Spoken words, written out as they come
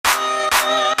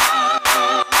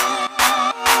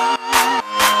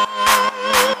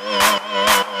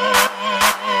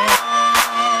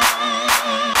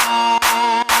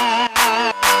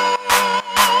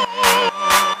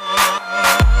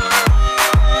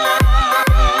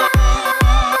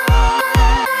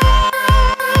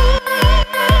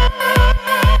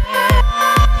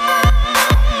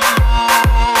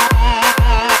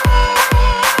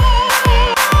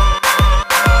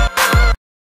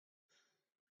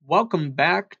Welcome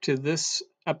back to this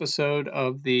episode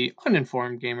of the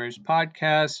Uninformed Gamers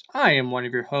podcast. I am one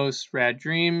of your hosts, Rad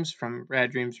Dreams from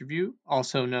Rad Dreams Review,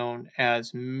 also known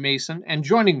as Mason. And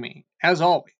joining me, as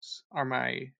always, are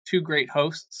my two great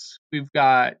hosts. We've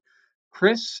got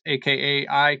Chris, aka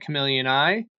I Chameleon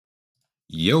Eye,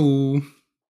 Yo.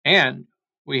 and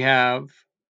we have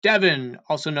Devin,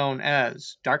 also known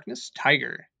as Darkness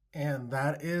Tiger. And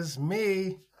that is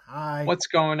me. Hi. What's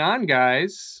going on,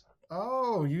 guys?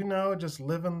 Oh, just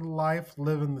living the life,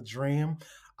 living the dream.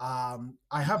 I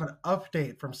have an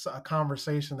update from a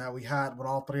conversation that we had when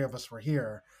all three of us were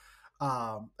here.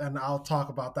 And I'll talk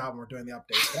about that when we're doing the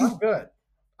update. But I'm good.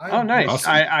 Oh, nice.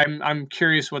 Awesome. I'm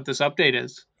curious what this update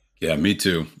is. Yeah, me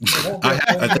too.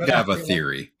 I think I have a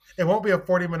theory. It won't be a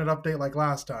 40-minute update like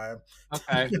last time.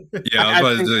 Okay. Yeah, I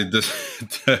was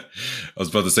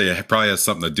about to say it probably has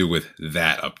something to do with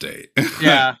that update.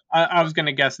 Yeah, I was going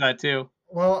to guess that too.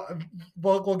 Well,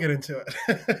 we'll get into it.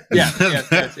 Yeah.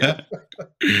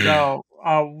 So,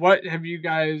 what have you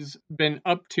guys been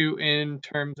up to in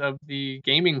terms of the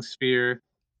gaming sphere?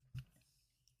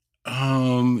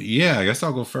 Yeah, I guess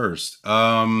I'll go first.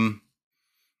 I've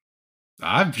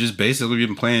just basically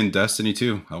been playing Destiny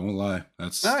 2. I won't lie.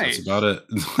 That's about it.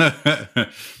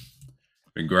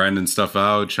 Been grinding stuff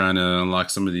out, trying to unlock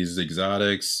some of these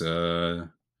exotics,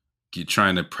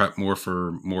 trying to prep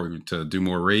to do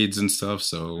more raids and stuff.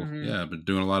 So yeah, I've been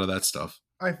doing a lot of that stuff.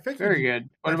 I figured. Very good.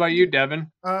 What about you, Devin?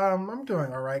 I'm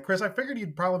doing all right, Chris. I figured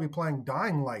you'd probably be playing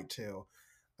Dying Light 2.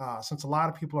 Since a lot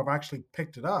of people have actually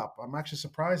picked it up. I'm actually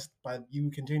surprised by you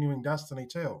continuing Destiny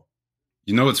 2.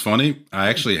 You know what's funny? I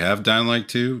actually have Dying Light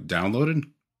 2 downloaded.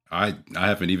 I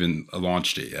haven't even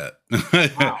launched it yet.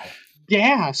 Wow.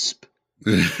 Gasp.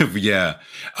 Yeah.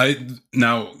 I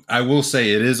will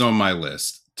say it is on my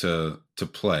list to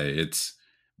play.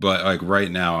 But like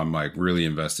right now I'm like really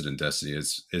invested in Destiny.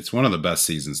 It's one of the best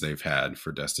seasons they've had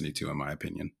for Destiny 2 in my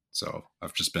opinion. So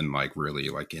I've just been like really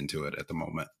like into it at the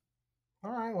moment. All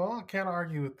right, well, I can't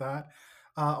argue with that.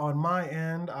 On my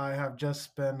end, I have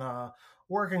just been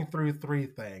working through three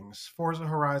things. Forza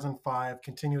Horizon 5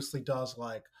 continuously does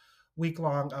like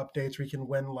week-long updates where you can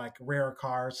win like rare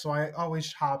cars. So I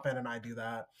always hop in and I do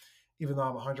that, even though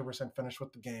I'm 100% finished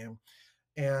with the game.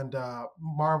 And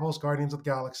Marvel's Guardians of the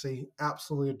Galaxy,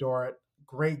 absolutely adore it.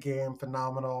 Great game,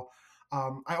 phenomenal.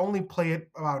 I only play it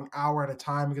about an hour at a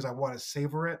time because I want to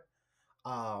savor it.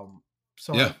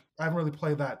 So yeah. I haven't really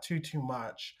played that too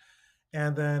much.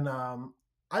 And then I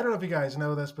don't know if you guys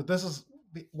know this, but this is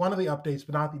one of the updates,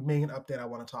 but not the main update I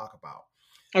want to talk about.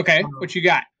 Okay, what you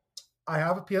got? I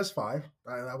have a PS5.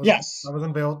 That was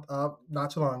unveiled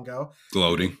not too long ago.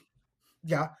 Gloating.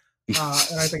 Yeah. And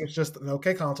I think it's just an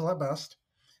okay console at best.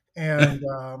 And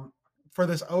for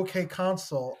this okay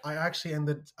console, I actually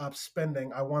ended up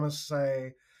spending, I want to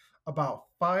say, about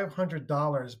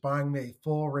 $500 buying me a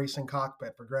full racing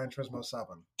cockpit for Gran Turismo 7.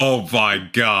 Oh my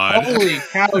God. Holy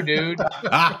cow, dude.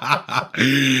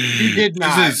 You did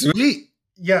not. Is it sweet?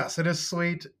 Yes, it is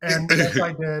sweet. And yes,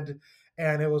 I did.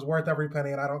 And it was worth every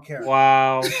penny, and I don't care.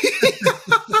 Wow.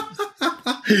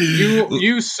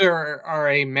 you, sir, are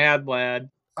a mad lad.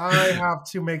 I have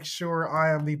to make sure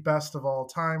I am the best of all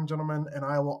time, gentlemen, and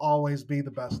I will always be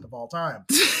the best of all time.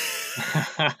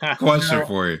 Question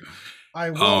for you. I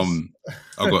will.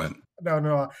 Go ahead.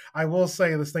 No. I will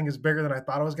say this thing is bigger than I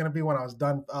thought it was going to be when I was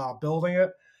done building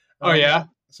it. Oh yeah.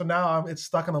 So now it's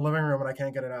stuck in the living room and I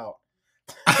can't get it out.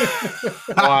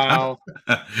 Wow.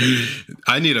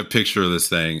 I need a picture of this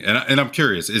thing, and I'm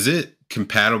curious: is it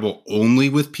compatible only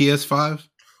with PS5?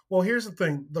 Well, here's the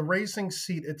thing: the racing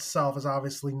seat itself is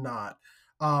obviously not.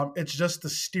 It's just the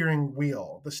steering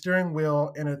wheel. The steering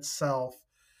wheel in itself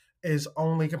is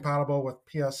only compatible with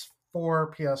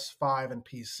PS4, PS5, and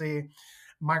PC.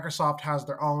 Microsoft has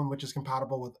their own, which is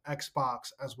compatible with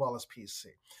Xbox as well as PC.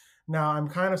 Now, I'm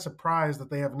kind of surprised that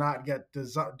they have not yet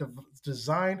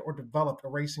designed or developed a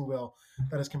racing wheel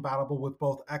that is compatible with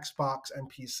both Xbox and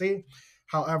PC.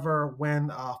 However, when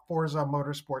Forza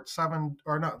Motorsport 7,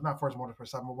 or not Forza Motorsport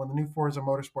 7, but when the new Forza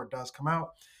Motorsport does come out,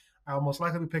 I'll most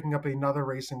likely be picking up another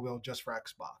racing wheel just for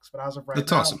Xbox. But as of right now,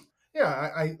 that's awesome.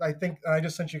 Yeah, I think I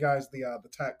just sent you guys the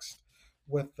text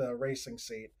with the racing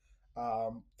seat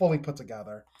fully put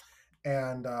together.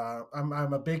 And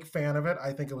I'm a big fan of it.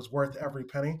 I think it was worth every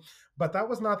penny. But that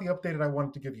was not the update that I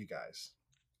wanted to give you guys.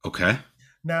 Okay.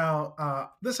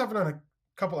 Now, this happened on a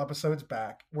couple episodes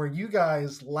back where you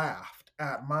guys laughed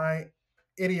at my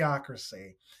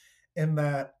idiocracy in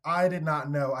that I did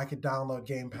not know I could download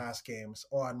Game Pass games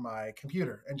on my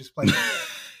computer and just play them.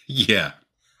 Yeah.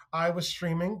 I was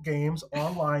streaming games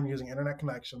online using internet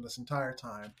connection this entire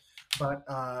time. But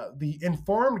the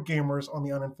informed gamers on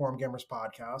the Uninformed Gamers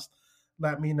podcast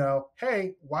let me know,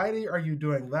 hey, why are you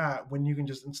doing that when you can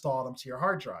just install them to your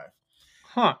hard drive?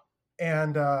 Huh.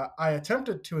 And I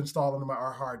attempted to install them to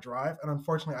our hard drive, and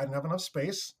unfortunately, I didn't have enough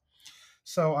space.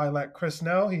 So I let Chris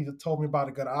know. He told me about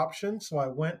a good option. So I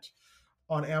went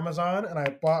on Amazon and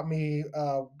I bought me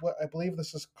what I believe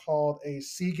this is called a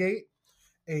Seagate,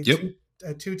 a 2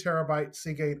 terabyte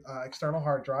Seagate external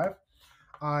hard drive.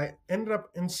 I ended up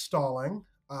installing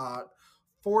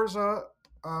Forza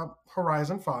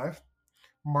Horizon 5,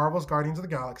 Marvel's Guardians of the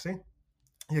Galaxy,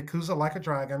 Yakuza Like a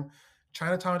Dragon,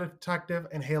 Chinatown Detective,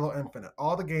 and Halo Infinite.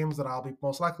 All the games that I'll be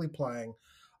most likely playing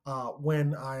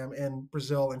when I am in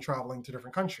Brazil and traveling to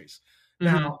different countries.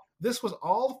 Mm-hmm. Now, this was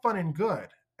all fun and good.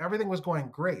 Everything was going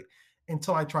great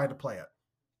until I tried to play it.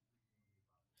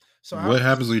 So what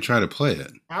happens when you try to play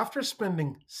it? After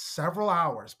spending several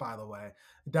hours, by the way,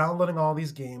 downloading all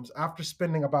these games, after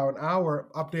spending about an hour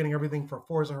updating everything for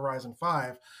Forza Horizon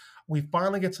 5, we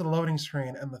finally get to the loading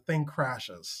screen and the thing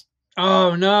crashes.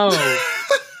 Oh, no.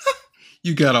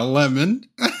 You got a lemon?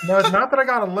 No, it's not that I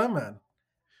got a lemon.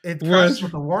 It crashed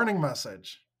with a warning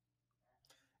message.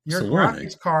 Your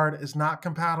graphics card is not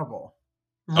compatible.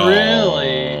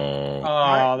 Really?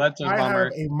 Oh, that's a bummer. I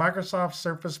have a Microsoft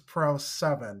Surface Pro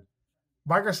 7.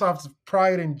 Microsoft's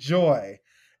pride and joy.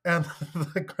 And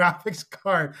the graphics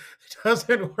card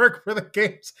doesn't work for the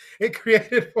games it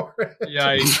created for it.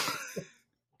 Yikes.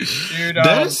 Dude,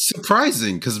 that is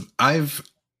surprising because I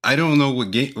don't know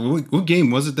what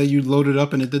game was it that you loaded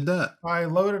up and it did that? I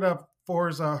loaded up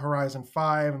Forza Horizon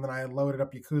 5 and then I loaded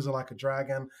up Yakuza Like a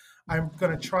Dragon. I'm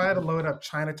going to try to load up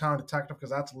Chinatown Detective because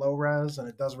that's low res and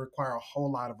it does require a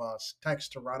whole lot of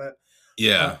text to run it.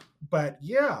 Yeah. But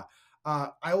yeah,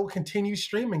 I will continue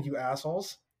streaming, you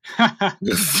assholes. I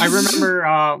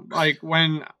remember like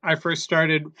when I first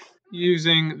started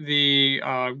using the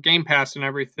Game Pass and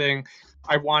everything,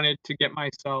 I wanted to get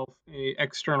myself a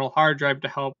external hard drive to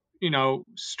help,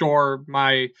 store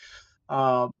my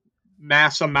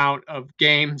mass amount of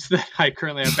games that I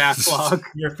currently have backlog.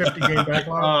 Your 50 game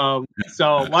backlog.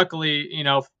 So luckily,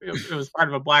 it was part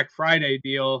of a Black Friday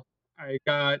deal. I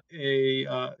got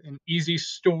an Easy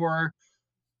Store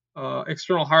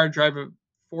external hard drive of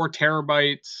 4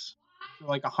 terabytes for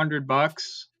like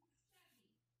 $100.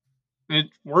 It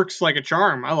works like a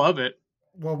charm. I love it.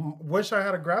 Well, wish I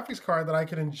had a graphics card that I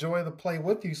could enjoy the play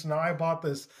with you. So now I bought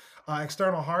this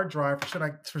external hard drive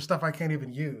for stuff I can't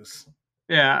even use.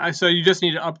 Yeah, so you just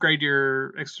need to upgrade your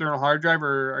external hard drive,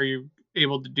 or are you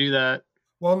able to do that?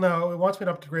 Well, no, it wants me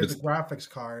to upgrade the graphics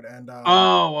card, and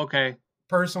oh, okay.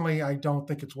 Personally, I don't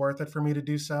think it's worth it for me to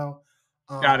do so.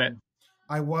 Got it.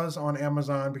 I was on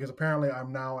Amazon because apparently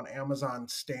I'm now an Amazon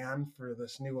stan for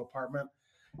this new apartment,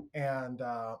 and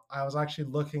I was actually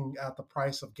looking at the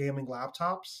price of gaming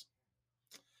laptops.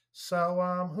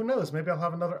 So who knows? Maybe I'll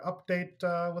have another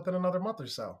update within another month or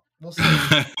so. We'll see.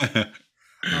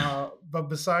 But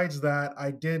besides that,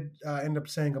 I did end up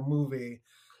seeing a movie.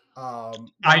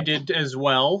 I did as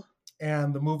well.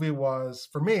 And the movie was,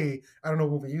 for me, I don't know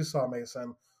what movie you saw,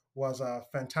 Mason, was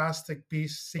Fantastic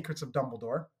Beasts: Secrets of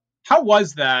Dumbledore. How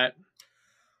was that?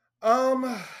 All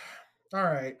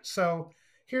right. So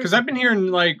because I've been hearing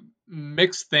like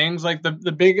mixed things. Like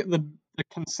the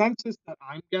consensus that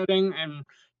I'm getting, and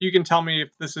you can tell me if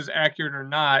this is accurate or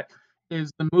not,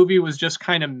 is the movie was just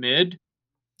kind of mid.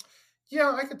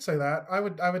 Yeah, I could say that. I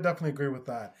would definitely agree with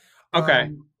that.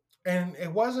 Okay. And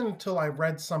it wasn't until I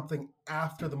read something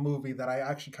after the movie that I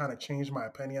actually kind of changed my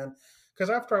opinion. Because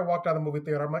after I walked out of the movie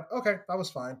theater, I'm like, okay, that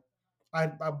was fine. I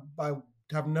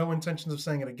have no intentions of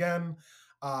saying it again.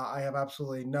 I have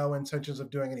absolutely no intentions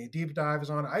of doing any deep dives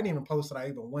on it. I didn't even post that I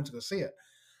even went to go see it.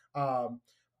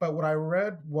 But what I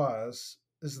read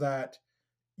is that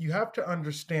you have to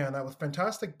understand that with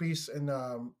Fantastic Beasts and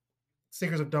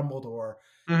Secrets of Dumbledore,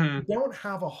 you don't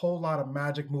have a whole lot of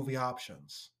magic movie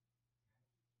options.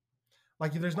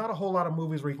 Like, there's not a whole lot of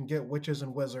movies where you can get witches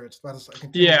and wizards. That is a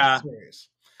continuous series.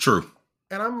 True.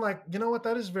 And I'm like, you know what?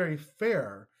 That is very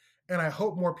fair. And I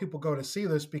hope more people go to see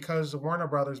this because Warner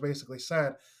Brothers basically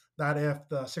said that if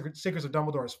the Secrets of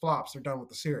Dumbledore is flops, they're done with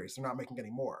the series. They're not making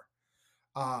any more.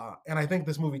 And I think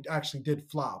this movie actually did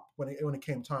flop when it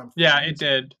came time. Yeah, it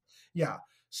did. Yeah.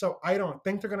 So I don't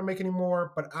think they're going to make any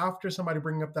more. But after somebody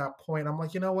bringing up that point, I'm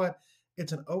like, you know what?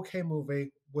 It's an okay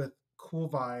movie with cool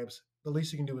vibes. The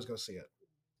least you can do is go see it.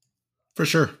 For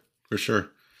sure.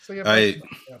 So yeah,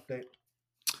 update.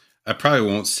 I probably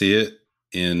won't see it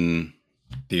in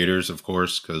theaters, of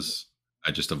course, because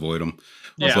I just avoid them.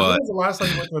 Yeah. When was the last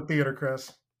time you went to a theater,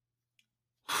 Chris?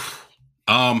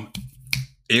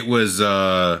 It was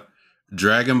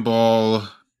Dragon Ball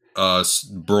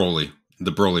Broly,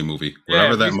 the Broly movie,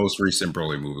 whatever that most recent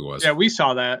Broly movie was. Yeah, we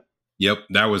saw that. Yep,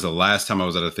 that was the last time I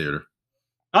was at a theater.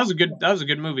 That was a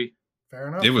good movie. Fair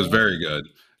enough. It was very good.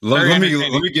 Let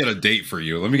me get a date for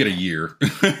you. Let me get a year.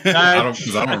 I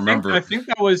don't remember. I think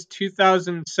that was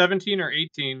 2017 or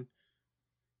 18.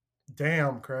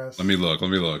 Damn, Chris. Let me look.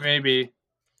 Maybe.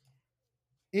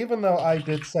 Even though I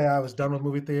did say I was done with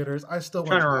movie theaters, I still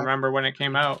trying to remember when it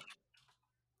came out.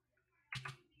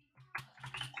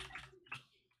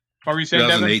 What were you saying,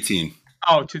 2018. Devin?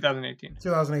 Oh, 2018.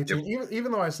 2018. Yep.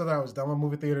 Even though I said that I was done with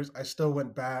movie theaters, I still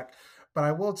went back. But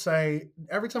I will say,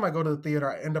 every time I go to the theater,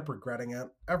 I end up regretting it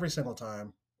every single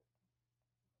time.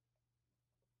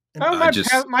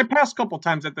 My past couple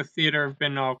times at the theater have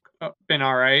been all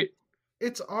right.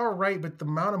 It's all right, but the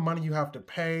amount of money you have to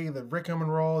pay, the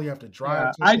rigmarole, you have to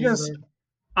drive. Yeah,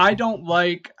 I don't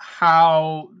like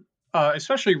how,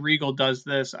 especially Regal does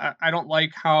this. I don't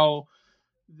like how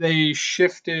they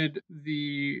shifted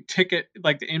the ticket,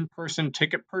 like the in-person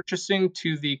ticket purchasing,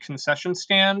 to the concession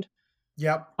stand.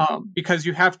 Yep. Because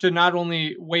you have to not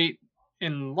only wait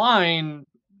in line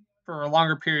for a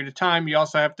longer period of time, you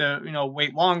also have to,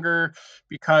 wait longer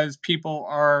because people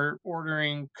are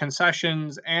ordering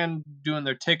concessions and doing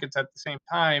their tickets at the same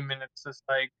time. And it's just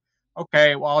like,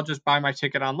 okay, well, I'll just buy my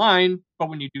ticket online. But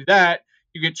when you do that,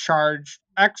 you get charged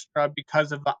extra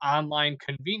because of the online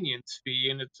convenience fee.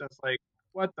 And it's just like,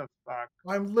 what the fuck?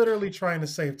 I'm literally trying to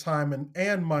save time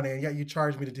and money, and yet you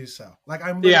charge me to do so. Like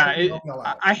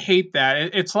I hate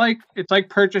that. It's like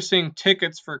purchasing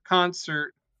tickets for a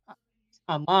concert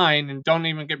online, and don't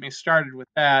even get me started with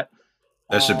that.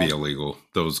 That should be illegal.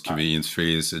 Those convenience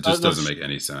fees. It just doesn't make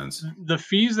any sense. The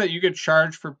fees that you get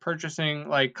charged for purchasing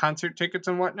like concert tickets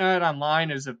and whatnot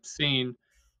online is obscene.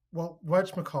 Well,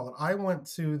 whatchamacallit, I went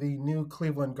to the new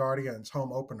Cleveland Guardians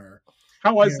home opener.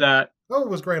 How was that? Oh, it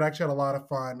was great. I actually had a lot of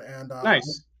fun. And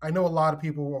nice. I know a lot of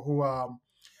people who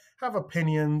have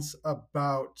opinions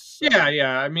about...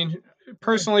 Yeah. I mean,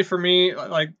 personally for me,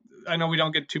 like, I know we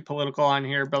don't get too political on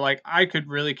here, but like, I could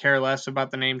really care less about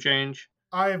the name change.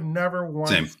 I've never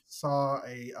once saw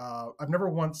a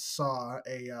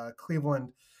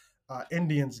Cleveland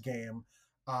Indians game,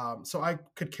 so I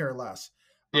could care less.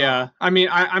 Yeah, I mean,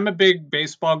 I'm a big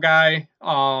baseball guy.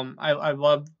 I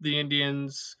love the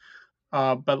Indians,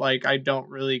 but like, I don't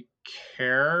really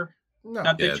care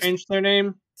that they changed their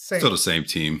name. Still the same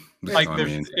team. Like,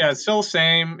 it's still the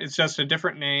same. It's just a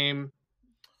different name.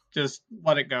 Just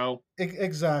let it go.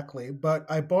 Exactly. But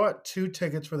I bought 2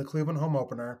 tickets for the Cleveland home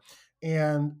opener,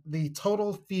 and the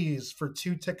total fees for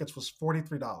 2 tickets was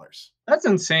 $43. That's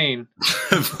insane.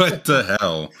 What the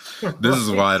hell? This is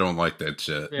why I don't like that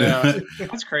shit. Yeah,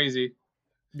 that's crazy.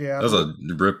 Yeah, that's a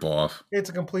ripoff. It's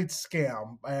a complete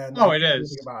scam. And it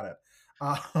is. About it.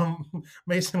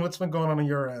 Mason, what's been going on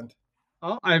your end?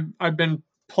 Oh, I've been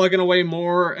plugging away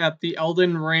more at the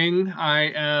Elden Ring.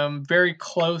 I am very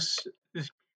close.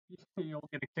 You'll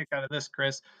get a kick out of this,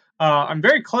 Chris. I'm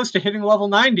very close to hitting level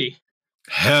 90.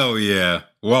 Hell yeah.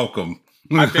 Welcome.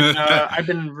 I've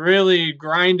been really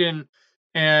grinding,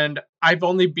 and I've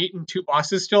only beaten 2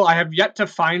 bosses still. I have yet to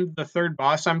find the 3rd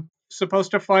boss I'm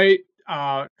supposed to fight.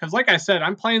 Because like I said,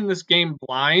 I'm playing this game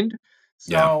blind.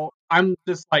 So I'm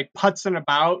just like putzing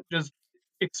about, just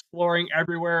exploring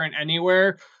everywhere and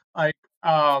anywhere. Like,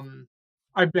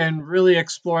 I've been really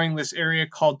exploring this area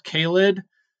called Caelid.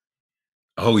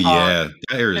 Oh yeah,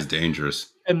 that area is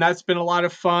dangerous. And that's been a lot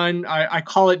of fun. I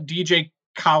call it DJ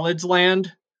Khaled's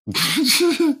Land.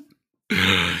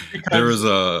 There was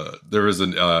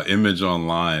an image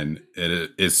online, and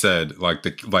it said like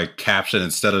caption,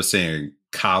 instead of saying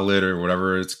Khaled or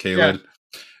whatever it's Caelid,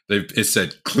 it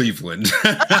said Cleveland.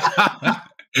 Oh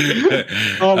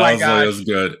my god, that was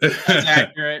good. That's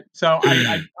accurate. So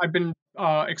I've been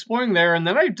exploring there, and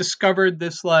then I discovered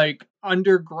this like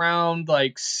underground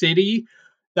like city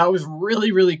that was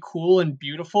really, really cool and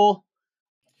beautiful.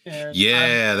 And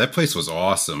that place was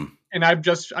awesome. And I've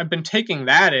been taking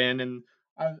that in, and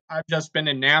I've just been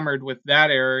enamored with that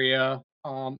area.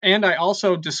 And I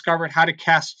also discovered how to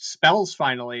cast spells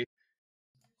finally.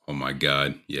 Oh my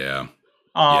god, yeah.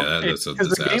 That's a disaster.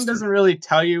 Because the game doesn't really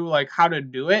tell you like how to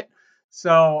do it,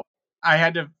 so I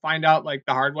had to find out like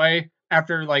the hard way.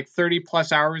 After like 30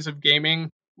 plus hours of gaming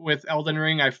with Elden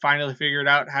Ring, I finally figured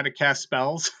out how to cast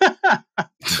spells. I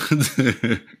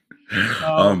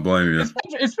don't blame you.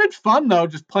 It's been fun though,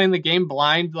 just playing the game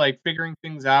blind, like figuring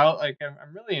things out. Like I'm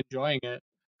really enjoying it.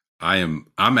 I'm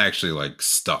actually like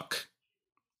stuck.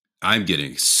 I'm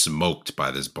getting smoked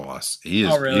by this boss. He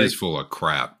is full of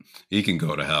crap. He can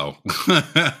go to hell.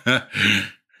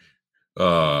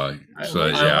 Once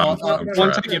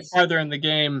I get farther in the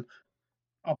game,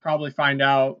 I'll probably find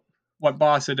out what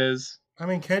boss it is. I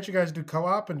mean, can't you guys do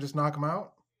co-op and just knock him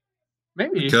out?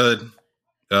 Maybe. We could.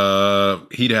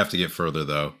 He'd have to get further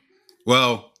though.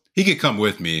 Well, he could come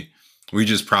with me. We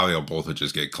just probably all both would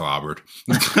just get clobbered.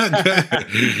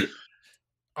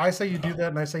 I say you do that,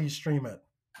 and I say you stream it.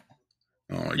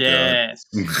 Oh my yes.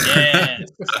 god! Yes.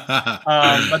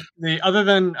 But other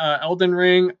than Elden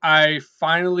Ring, I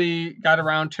finally got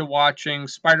around to watching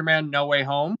Spider-Man: No Way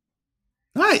Home.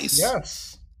 Nice.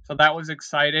 Yes. So that was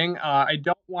exciting. I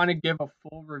don't want to give a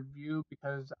full review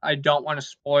because I don't want to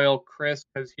spoil Chris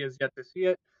because he has yet to see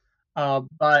it.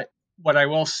 But what I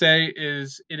will say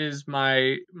is it is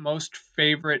my most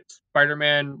favorite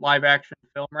Spider-Man live-action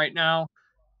film right now,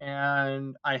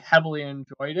 and I heavily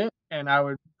enjoyed it, and I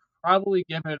would probably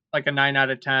give it like a 9 out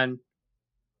of 10.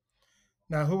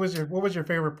 Now, what was your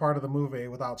favorite part of the movie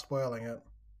without spoiling it?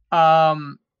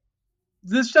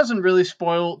 This doesn't really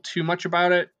spoil too much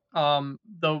about it.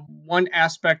 The one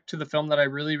aspect to the film that I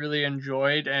really, really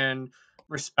enjoyed and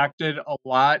respected a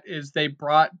lot is they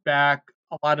brought back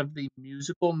a lot of the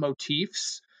musical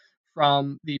motifs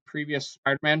from the previous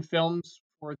Spider-Man films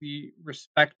for the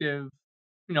respective,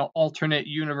 alternate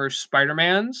universe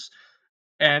Spider-Mans.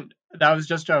 And that was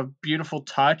just a beautiful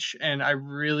touch, and I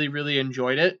really, really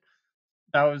enjoyed it.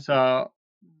 That was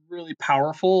really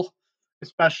powerful,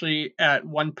 especially at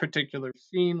one particular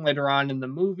scene later on in the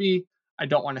movie. I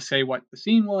don't want to say what the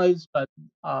scene was, but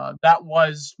that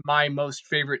was my most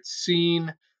favorite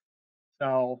scene.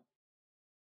 So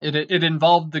it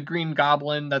involved the Green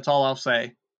Goblin. That's all I'll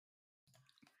say.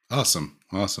 Awesome.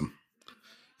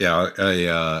 Yeah,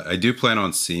 I do plan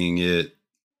on seeing it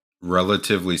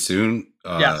relatively soon.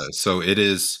 Yes. So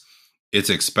it's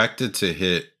expected to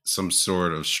hit some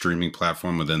sort of streaming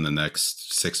platform within the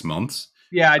next 6 months.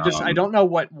 Yeah, I don't know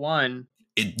what one.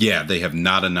 They have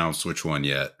not announced which one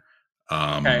yet.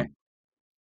 Okay.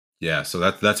 Yeah, so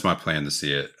that's my plan to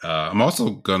see it. I'm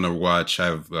also gonna watch. Me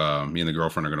and the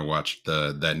girlfriend are gonna watch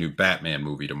that new Batman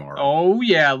movie tomorrow. Oh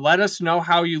yeah, let us know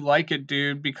how you like it,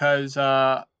 dude, because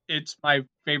it's my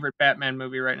favorite Batman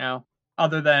movie right now,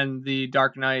 other than The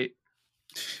Dark Knight.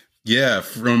 Yeah,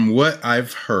 from what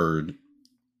I've heard,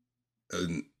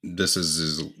 this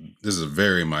is a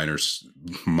very minor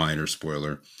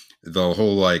spoiler. The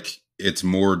whole it's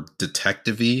more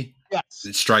detective-y. Yes,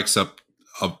 it strikes up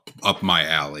my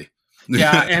alley.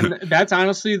 Yeah, and that's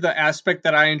honestly the aspect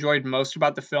that I enjoyed most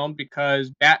about the film, because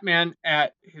Batman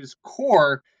at his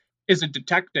core is a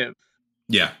detective.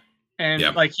 Yeah. And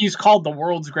he's called the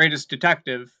world's greatest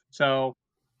detective. So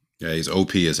yeah, he's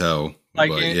OP as hell.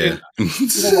 In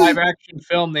the live action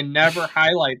film, they never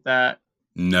highlight that.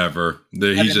 Never.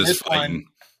 He's just fighting.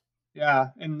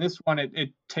 In this one,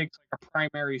 it takes a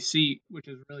primary seat, which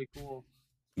is really cool.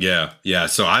 Yeah.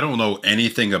 So I don't know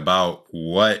anything about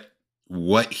what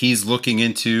he's looking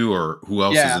into or who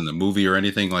else is in the movie or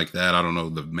anything like that. I don't know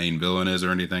who the main villain is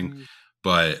or anything.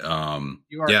 But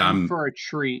you are in for a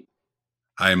treat.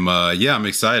 I'm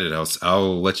excited.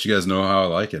 I'll let you guys know how I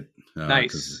like it.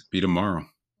 Nice. 'Cause it'll be tomorrow.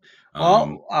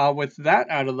 Well, with that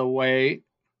out of the way,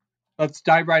 let's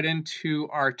dive right into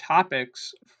our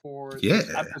topics for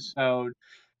this episode.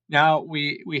 Now,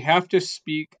 we have to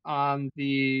speak on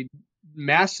the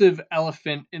massive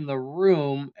elephant in the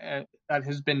room that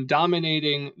has been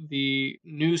dominating the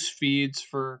news feeds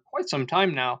for quite some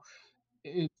time now.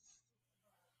 It's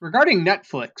regarding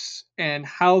Netflix and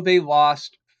how they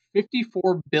lost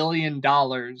 $54 billion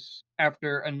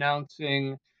after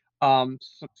announcing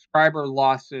subscriber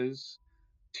losses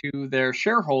to their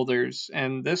shareholders,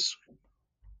 and this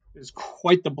is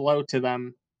quite the blow to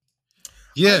them.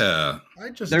 Yeah.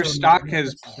 Their stock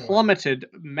has plummeted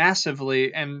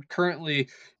massively, and currently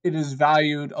it is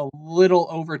valued a little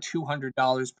over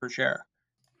 $200 per share.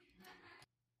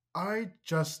 I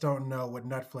just don't know what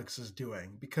Netflix is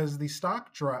doing, because the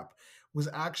stock drop was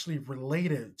actually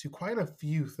related to quite a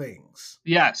few things.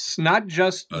 Yes, not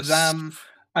just them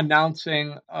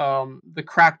announcing the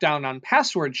crackdown on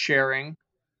password sharing,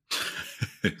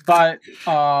 but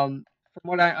from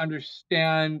what I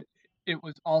understand, it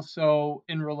was also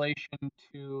in relation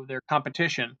to their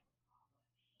competition.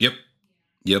 Yep.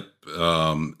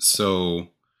 So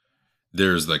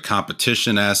there's the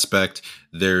competition aspect.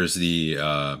 There's the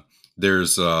whole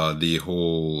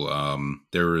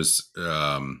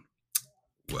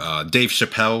Dave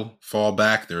Chappelle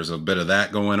fallback. There's a bit of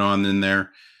that going on in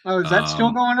there. Oh, is that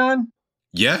still going on?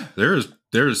 Yeah,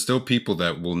 there's still people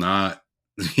that will not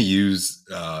use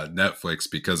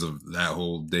Netflix because of that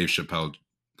whole Dave Chappelle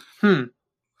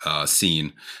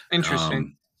scene.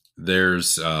 Interesting.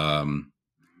 There's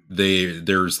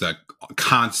that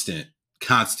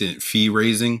constant fee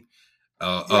raising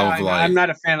I'm not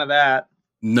a fan of that.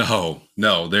 No,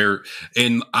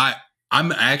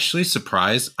 I'm actually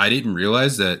surprised. I didn't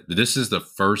realize that this is the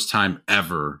first time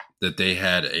ever that they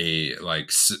had a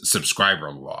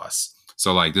subscriber loss.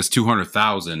 So like this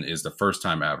 200,000 is the first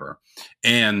time ever,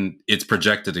 and it's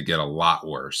projected to get a lot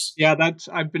worse. Yeah,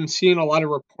 I've been seeing a lot of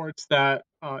reports that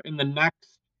in the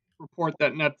next report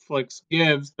that Netflix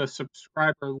gives, the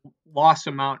subscriber loss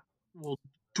amount will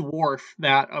dwarf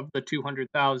that of the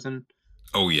 200,000.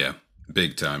 Oh yeah,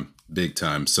 big time.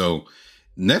 So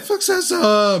Netflix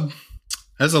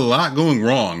has a lot going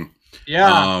wrong.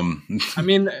 Yeah, I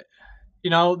mean,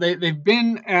 they've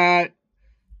been at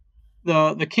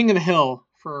the king of the hill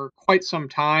for quite some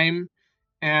time,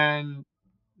 and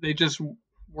they just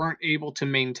weren't able to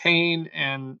maintain,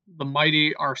 and the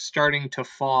mighty are starting to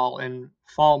fall, and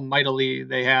fall mightily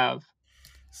they have.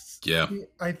 Yeah.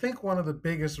 I think one of the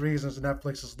biggest reasons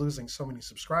Netflix is losing so many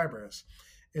subscribers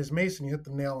is, Mason, you hit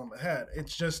the nail on the head.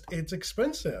 It's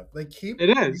expensive. They keep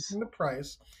increasing the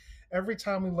price. Every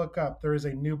time we look up, there is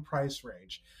a new price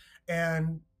range.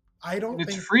 And I don't think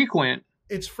it's frequent.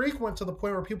 It's frequent to the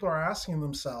point where people are asking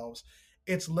themselves,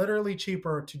 it's literally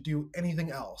cheaper to do anything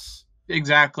else.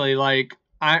 Exactly. Like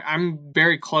I'm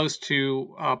very close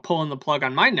to pulling the plug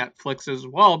on my Netflix as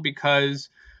well, because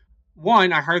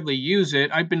one, I hardly use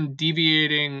it. I've been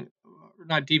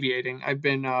not deviating. I've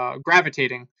been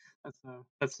gravitating.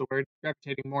 That's the word.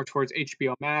 Gravitating more towards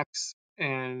HBO Max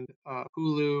and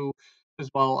Hulu, as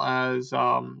well as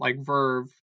like Verve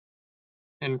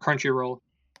and Crunchyroll.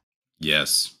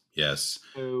 Yes.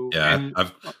 So, yeah, and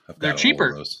I've they're got cheaper.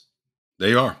 All of those.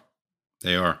 They are.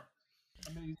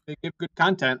 I mean, they give good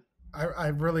content. I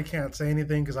really can't say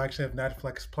anything because I actually have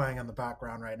Netflix playing in the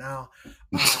background right now.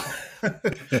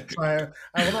 So I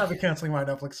will not be canceling my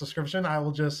Netflix subscription. I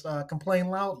will just complain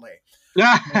loudly.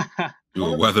 You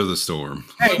will weather the storm.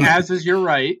 Hey, as is your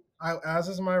right. As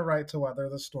is my right to weather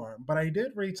the storm. But I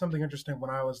did read something interesting when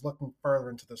I was looking further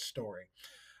into this story.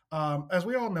 As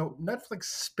we all know, Netflix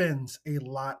spends a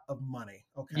lot of money.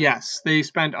 Okay. Yes, they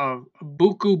spend a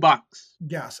buku bucks.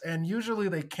 Yes, and usually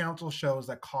they cancel shows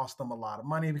that cost them a lot of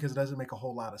money because it doesn't make a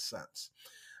whole lot of sense.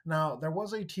 Now, there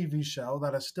was a TV show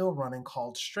that is still running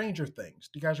called Stranger Things.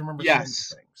 Do you guys remember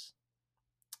Stranger Things?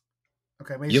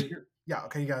 Okay, maybe. Yep. Yeah,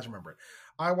 okay, you guys remember it.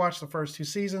 I watched the first 2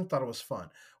 seasons, thought it was fun.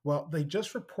 Well, they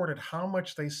just reported how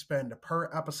much they spend per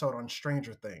episode on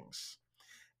Stranger Things,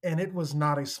 and it was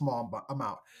not a small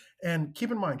amount. And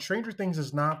keep in mind, Stranger Things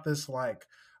is not this like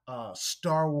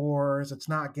Star Wars. It's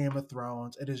not Game of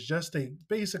Thrones. It is just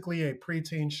basically a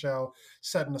preteen show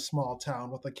set in a small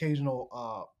town with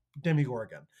occasional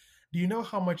demigorgon. Do you know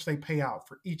how much they pay out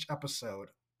for each episode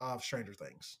of Stranger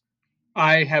Things?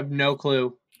 I have no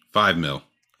clue. $5 million.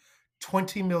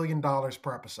 $20 million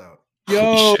per episode.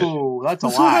 Yo, that's a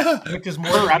lot. Which is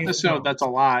more per episode. That's a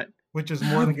lot. Which is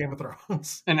more than Game of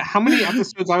Thrones. And how many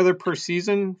episodes are there per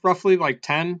season? Roughly like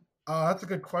 10? That's a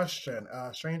good question.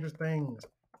 Stranger Things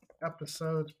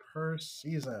episodes per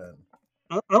season.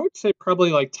 I would say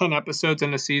probably like 10 episodes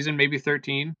in a season, maybe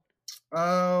 13.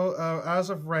 As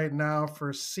of right now,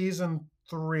 for season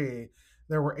 3,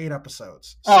 there were 8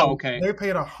 episodes. So okay. They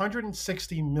paid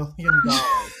 $160 million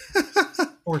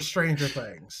for Stranger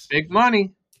Things. Big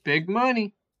money.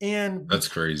 And that's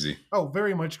crazy. Oh,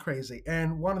 very much crazy.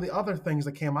 And one of the other things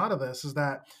that came out of this is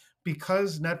that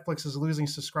because Netflix is losing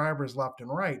subscribers left and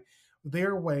right,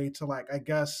 their way to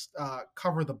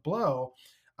cover the blow,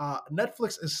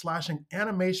 Netflix is slashing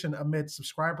animation amid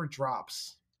subscriber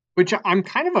drops. Which I'm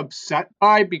kind of upset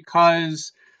by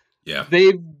because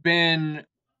they've been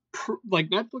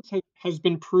Netflix has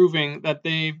been proving that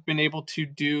they've been able to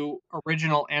do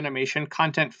original animation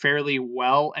content fairly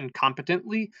well and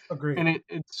competently. Agreed. And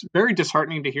it's very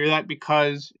disheartening to hear that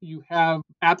because you have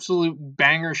absolute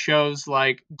banger shows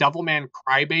like Devilman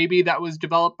Crybaby that was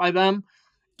developed by them.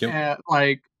 Yep.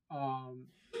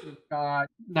 You've got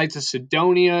Knights of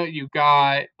Sidonia. You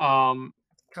got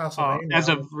as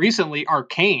of recently,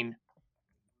 Arcane.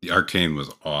 The Arcane was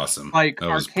awesome. Like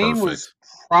Arcane was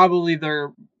probably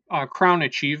their crown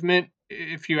achievement,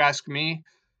 if you ask me.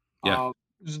 Yeah, it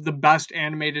was the best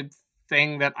animated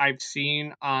thing that I've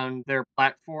seen on their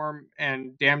platform,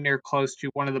 and damn near close to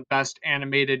one of the best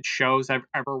animated shows I've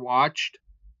ever watched.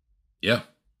 Yeah,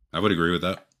 I would agree with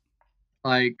that.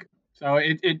 So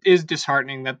it is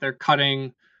disheartening that they're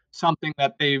cutting something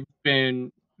that they've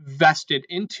been vested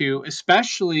into,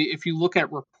 especially if you look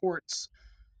at reports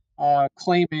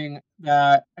claiming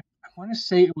that I want to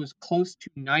say it was close to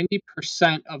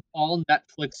 90% of all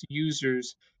Netflix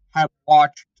users have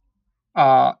watched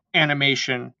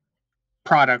animation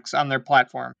products on their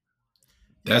platform.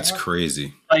 That's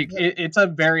crazy. Like it's a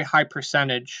very high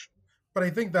percentage. But I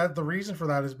think that the reason for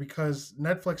that is because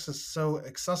Netflix is so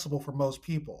accessible for most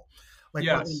people. Like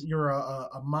when you're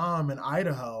a mom in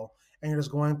Idaho and you're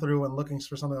just going through and looking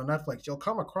for something on Netflix, you'll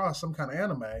come across some kind of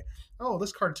anime. Oh,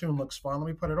 this cartoon looks fun. Let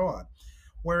me put it on.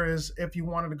 Whereas if you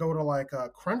wanted to go to like a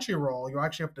Crunchyroll, you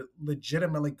actually have to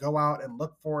legitimately go out and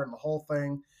look for it and the whole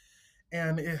thing.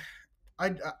 And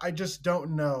I just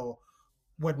don't know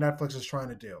what Netflix is trying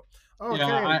to do. Okay.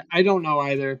 Yeah, I don't know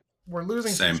either. We're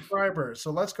losing subscribers,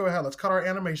 so let's go ahead. Let's cut our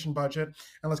animation budget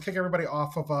and let's kick everybody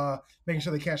off of making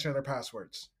sure they can't share their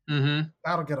passwords. Mm-hmm.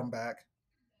 That'll get them back.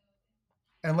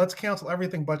 And let's cancel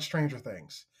everything but Stranger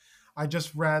Things. I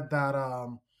just read that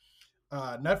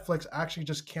Netflix actually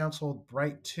just canceled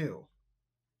Bright 2.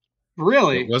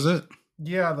 Really? What was it?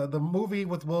 Yeah, the movie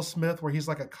with Will Smith where he's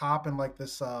like a cop and like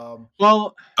this.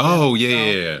 Well. Oh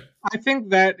yeah. I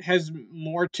think that has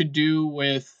more to do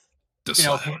with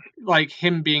like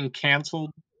him being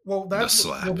canceled. Well,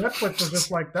 Netflix was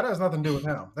just like that has nothing to do with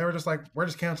him. They were just like, we're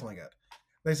just canceling it.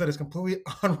 They said it's completely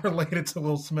unrelated to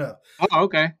Will Smith. Oh,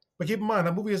 okay. But keep in mind,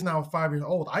 the movie is now 5 years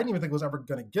old. I didn't even think it was ever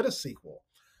going to get a sequel.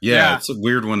 Yeah, it's a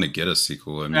weird one to get a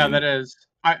sequel. I mean, that is.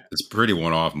 It's a pretty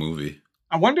one-off movie.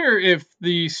 I wonder if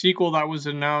the sequel that was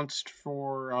announced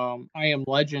for I Am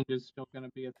Legend is still going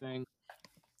to be a thing.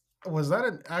 Was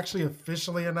that actually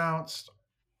officially announced?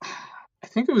 I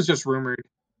think it was just rumored.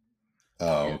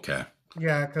 Oh, okay.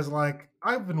 Yeah, because like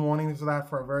I've been wanting for that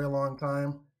for a very long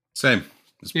time. Same.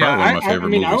 It's probably one of my favorite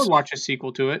movies. I would watch a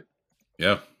sequel to it.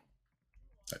 Yeah.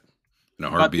 In a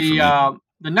heartbeat for me.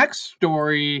 The next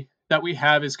story that we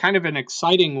have is kind of an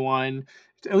exciting one,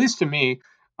 at least to me.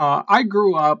 I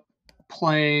grew up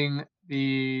playing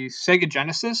the Sega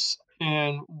Genesis,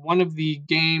 and one of the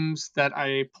games that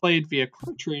I played via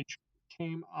cartridge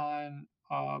came on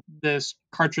this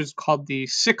cartridge called the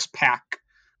Six Pack.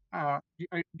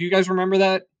 Do you guys remember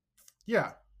that?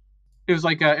 Yeah. It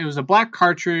was a black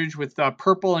cartridge with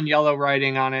purple and yellow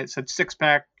writing on it. It said Six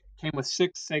Pack. Came with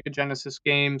 6 Sega Genesis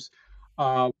games.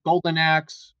 Golden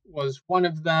Axe was one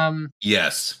of them.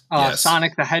 Yes.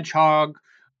 Sonic the Hedgehog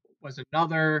was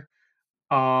another.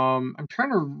 I'm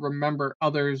trying to remember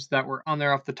others that were on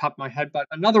there off the top of my head, but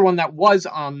another one that was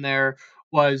on there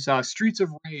was Streets of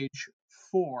Rage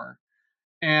 4.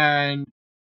 And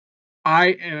I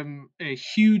am a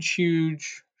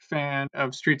huge fan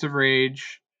of Streets of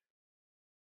Rage.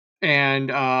 And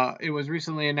it was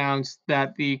recently announced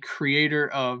that the creator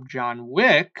of John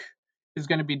Wick is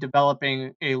going to be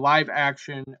developing a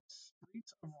live-action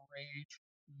Streets of Rage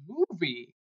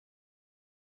movie.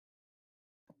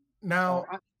 Now,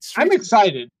 I'm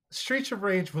excited. Streets of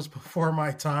Rage was before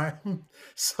my time,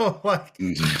 so like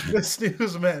this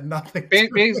news meant nothing.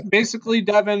 Basically,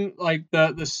 Devin, like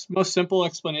the most simple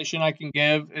explanation I can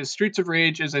give is Streets of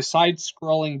Rage is a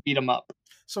side-scrolling beat 'em up.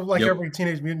 So like every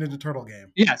Teenage Mutant Ninja Turtle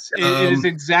game. Yes, it is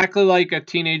exactly like a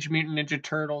Teenage Mutant Ninja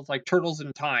Turtles, like Turtles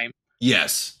in Time.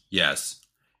 Yes.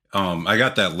 I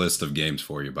got that list of games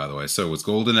for you, by the way. So it's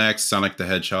Golden Axe, Sonic the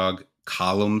Hedgehog,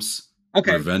 Columns,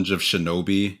 Revenge of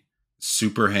Shinobi,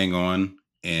 Super Hang-On,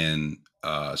 and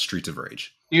Streets of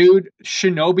Rage. Dude,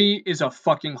 Shinobi is a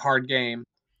fucking hard game.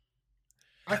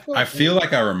 I feel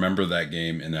like I remember that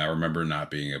game, and I remember not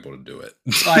being able to do it.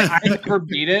 I never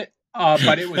beat it,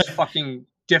 but it was fucking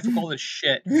difficult as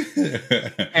shit.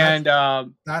 And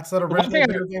that's that original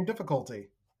video game difficulty.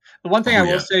 The one thing I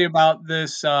will say about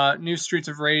this new Streets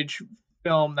of Rage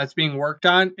film that's being worked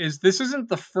on is this isn't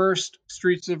the first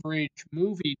Streets of Rage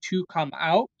movie to come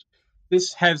out.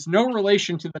 This has no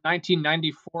relation to the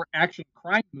 1994 action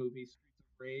crime movie Streets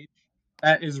of Rage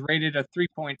that is rated a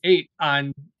 3.8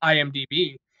 on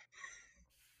IMDb.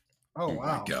 Oh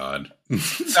wow! My God!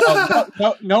 So,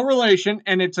 no relation,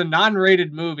 and it's a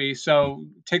non-rated movie, so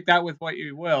take that with what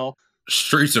you will.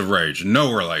 Streets of Rage,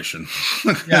 no relation.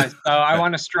 Yes, I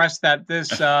want to stress that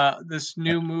this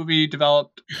new movie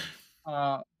developed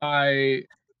by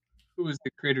who was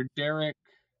the creator? Derek,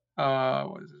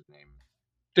 what is his name?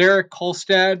 Derek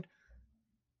Kolstad.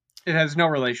 It has no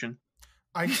relation.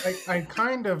 I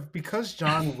kind of, because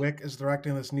John Wick is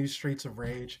directing this new Streets of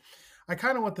Rage, I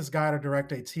kind of want this guy to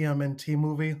direct a TMNT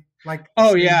movie. Like,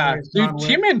 oh yeah, dude,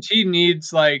 TMNT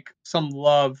needs like some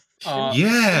love.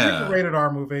 Yeah, a rated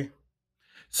R movie.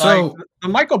 So like, the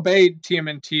Michael Bay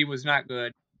TMNT was not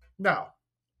good. No.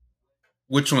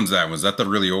 Which one's that? Was that the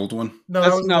really old one? No,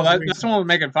 that's the one with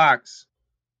Megan Fox.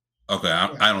 Okay,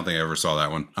 I don't think I ever saw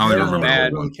that one. I don't even remember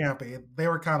that one. Really campy. They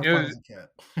were kind of fun as a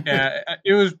kid. Yeah,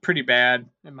 it was pretty bad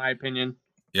in my opinion.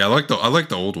 Yeah, I like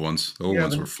the old ones. The old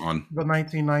ones were fun. The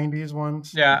 1990s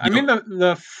ones. Yeah, I mean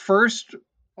the first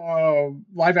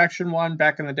live action one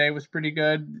back in the day was pretty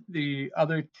good. The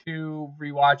other two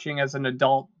rewatching as an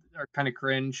adult are kind of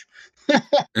cringe. Not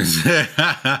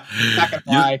gonna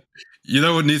lie. You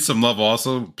know what needs some love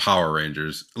also? Power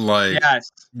Rangers. Like,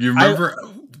 yes. You remember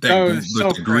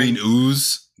the green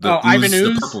ooze? The ooze, Ivan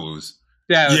Ooze? The purple ooze.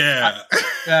 Yeah.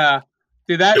 Yeah.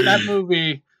 Dude, that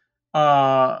movie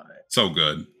so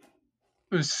good.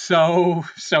 It was so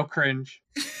cringe.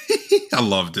 I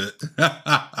loved it.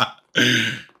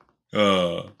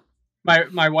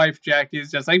 My wife Jackie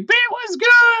is just like, it was good.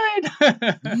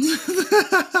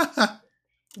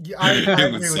 Yeah, I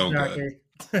it was so good.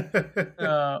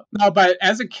 No, but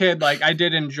as a kid, like I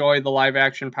did enjoy the live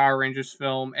action Power Rangers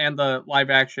film and the live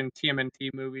action TMNT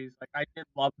movies. Like I did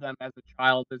love them as a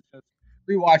child. It's just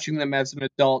rewatching them as an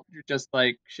adult, you're just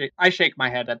like I shake my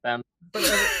head at them. But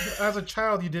as a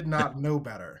child, you did not know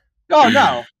better. Oh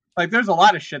no. Like there's a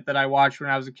lot of shit that I watched when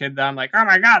I was a kid that I'm like, oh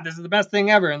my god, this is the best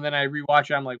thing ever, and then I rewatch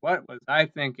it, I'm like, what was I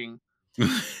thinking?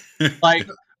 Like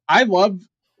I love,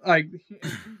 like,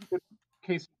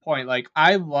 case in point, like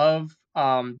I love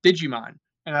Digimon,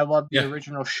 and I love the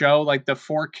original show, like the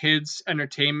 4Kids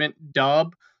Entertainment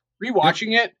dub.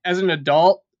 Rewatching it as an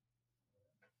adult,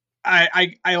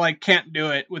 I like can't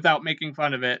do it without making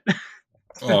fun of it.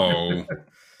 Oh,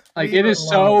 like it is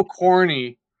so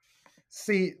corny.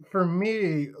 See, for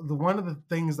me, one of the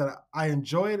things that I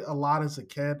enjoyed a lot as a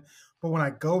kid, but when I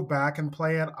go back and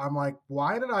play it, I'm like,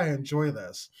 why did I enjoy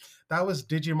this? That was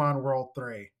Digimon World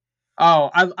 3. Oh,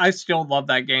 I still love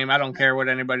that game. I don't care what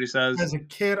anybody says. As a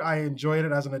kid, I enjoyed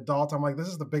it. As an adult, I'm like, this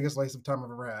is the biggest waste of time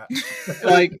I've ever had.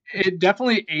 Like, it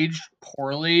definitely aged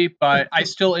poorly, but I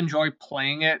still enjoy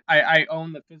playing it. I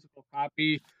own the physical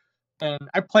copy, and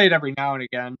I play it every now and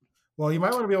again. Well, you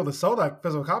might want to be able to sell that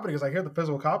physical copy because I hear the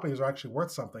physical copies are actually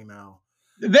worth something now.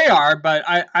 They are, but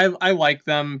I like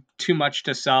them too much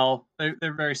to sell.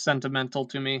 They're very sentimental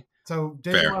to me. So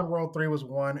Digimon World 3 was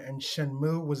one, and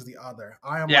Shenmue was the other.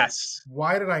 I am yes. Like,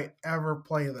 why did I ever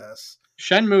play this?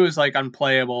 Shenmue is like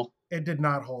unplayable. It did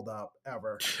not hold up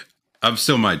ever. I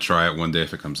still might try it one day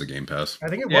if it comes to Game Pass. I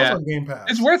think it was on Game Pass.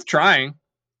 It's worth trying.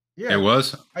 Yeah, it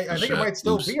was. I think it might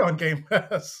still be on Game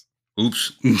Pass.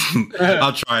 Oops.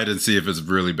 I'll try it and see if it's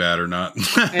really bad or not.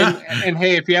 and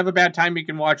hey, if you have a bad time, you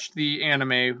can watch the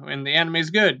anime, and the anime is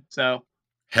good. So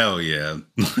hell yeah.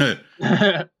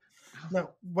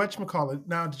 Now, whatchamacallit.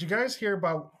 Now, did you guys hear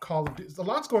about Call of Duty? A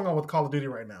lot's going on with Call of Duty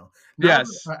right now.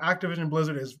 Yes. Activision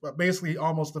Blizzard is basically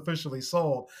almost officially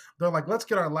sold. They're like, let's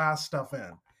get our last stuff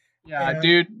in. Yeah, and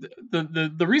dude,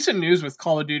 the recent news with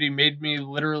Call of Duty made me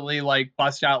literally like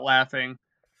bust out laughing.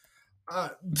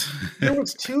 There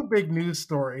was two big news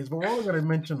stories, but we're only going to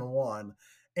mention one,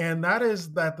 and that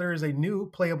is that there is a new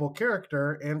playable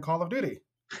character in Call of Duty.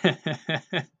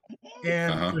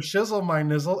 And for shizzle my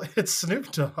nizzle, it's Snoop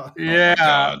Dogg.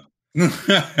 Yeah. Oh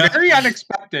very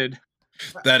unexpected.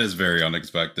 That is very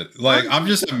unexpected. Like, I'm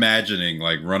just imagining,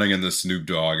 like, running into Snoop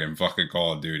Dogg and fucking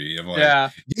Call of Duty. I'm like,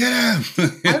 yeah.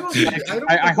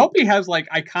 I hope he has, like,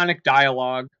 iconic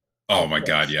dialogue. Oh, my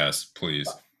God, yes, please.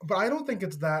 But I don't think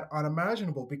it's that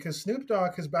unimaginable because Snoop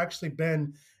Dogg has actually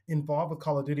been involved with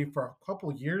Call of Duty for a couple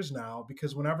of years now,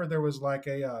 because whenever there was like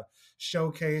a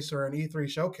showcase or an E3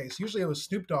 showcase, usually it was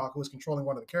Snoop Dogg who was controlling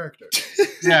one of the characters.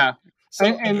 Yeah. So,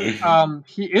 and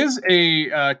he is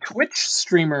a Twitch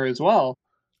streamer as well.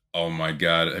 Oh my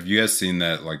God. Have you guys seen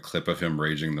that like clip of him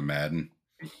raging the Madden?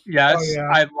 Yes,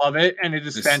 I love it, and it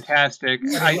is fantastic.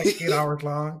 It's like 8 hours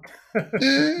long.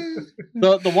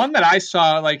 The one that I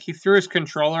saw, like he threw his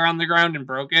controller on the ground and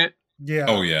broke it. Yeah.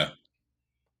 Oh yeah.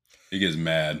 He gets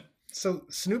mad. So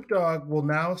Snoop Dogg will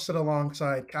now sit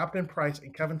alongside Captain Price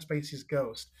and Kevin Spacey's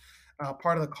Ghost,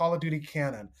 part of the Call of Duty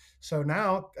canon. So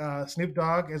now Snoop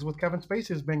Dogg is with Kevin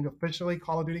Spacey as being officially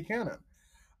Call of Duty canon.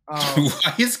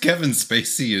 Why is Kevin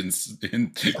Spacey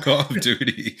in Call of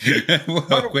Duty?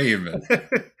 Wait a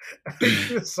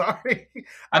minute. Sorry.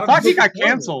 I thought he got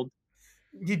canceled.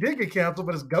 He did get canceled,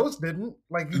 but his Ghost didn't.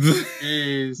 Like,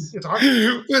 it's hard.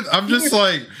 I'm just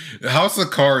like House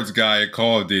of Cards guy at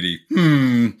Call of Duty.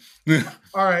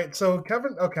 All right, so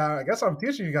Kevin. Okay, I guess I'm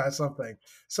teaching you guys something.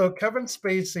 So Kevin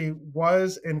Spacey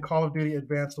was in Call of Duty: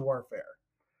 Advanced Warfare.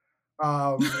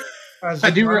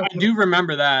 I do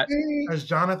remember that as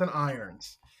Jonathan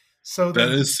Irons. So that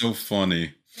is so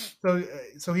funny.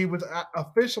 So he was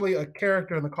officially a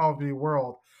character in the Call of Duty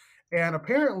world. And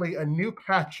apparently a new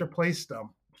patch replaced him.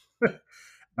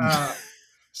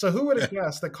 So who would have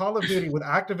guessed that Call of Duty with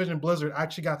Activision Blizzard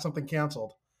actually got something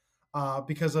canceled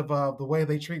because of the way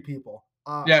they treat people?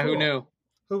 Who knew?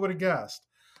 Who would have guessed?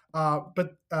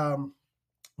 But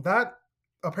that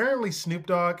apparently Snoop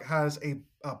Dogg has a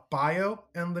bio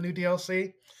in the new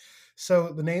DLC.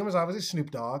 So the name is obviously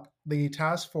Snoop Dogg. The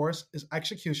task force is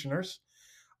Executioners.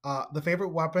 The favorite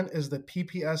weapon is the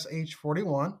PPSH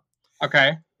 41.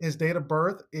 Okay. His date of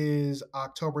birth is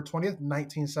October 20th,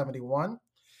 1971.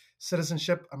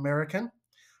 Citizenship American.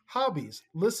 Hobbies: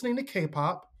 listening to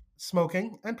K-pop,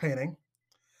 smoking, and painting.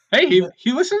 Hey,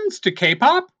 he listens to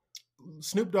K-pop?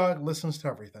 Snoop Dogg listens to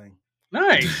everything.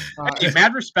 Nice. Hey,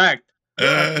 mad respect.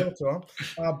 Yeah,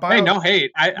 hey, no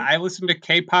hate. I listen to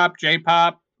K-pop,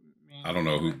 J-pop. I don't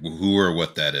know who or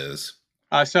what that is.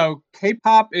 So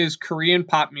K-pop is Korean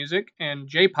pop music, and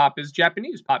J-pop is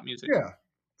Japanese pop music. Yeah.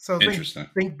 So interesting.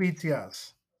 Think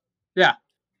BTS. Yeah.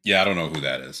 Yeah, I don't know who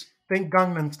that is. Think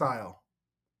Gangnam Style.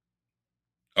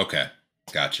 Okay,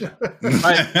 gotcha.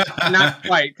 Not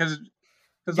quite, because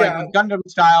like with Gundam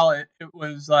Style, it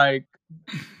was like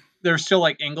they're still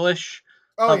like English,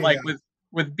 but like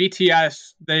with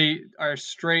BTS, they are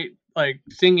straight like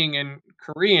singing in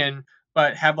Korean,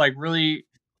 but have like really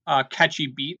catchy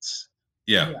beats.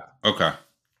 Yeah. Okay.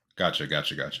 Gotcha.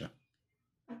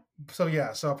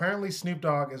 So apparently Snoop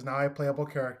Dogg is now a playable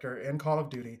character in Call of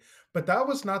Duty, but that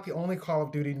was not the only Call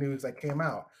of Duty news that came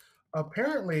out.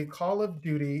 Apparently, Call of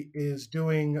Duty is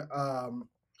doing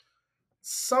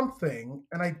something,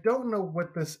 and I don't know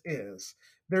what this is.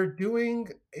 They're doing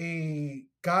a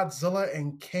Godzilla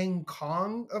and King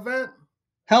Kong event.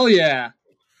 Hell yeah.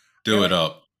 Do it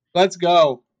up. Let's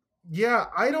go. Yeah,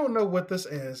 I don't know what this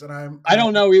is, and I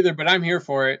don't know either, but I'm here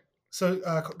for it. So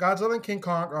Godzilla and King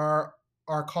Kong are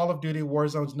Call of Duty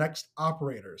Warzone's next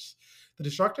operators. The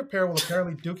destructive pair will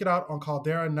apparently duke it out on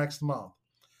Caldera next month.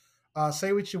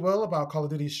 Say what you will about Call of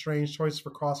Duty's strange choice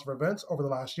for crossover events over the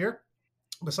last year,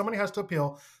 but somebody has to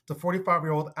appeal to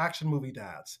 45-year-old action movie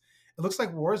dads. It looks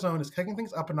like Warzone is kicking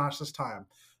things up a notch this time.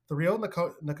 The real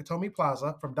Nakatomi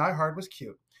Plaza from Die Hard was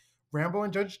cute. Rambo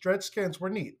and Judge Dredd skins were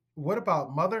neat. What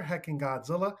about Mother Heckin'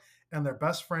 Godzilla and their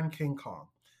best friend King Kong?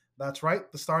 That's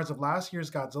right, the stars of last year's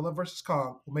Godzilla vs.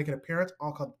 Kong will make an appearance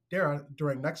on Caldera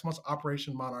during next month's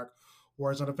Operation Monarch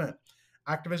Warzone event.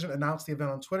 Activision announced the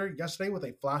event on Twitter yesterday with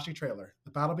a flashy trailer.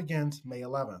 The battle begins May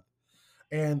 11th.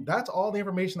 And that's all the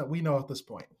information that we know at this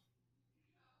point.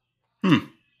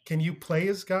 Can you play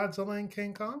as Godzilla and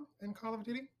King Kong in Call of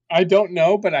Duty? I don't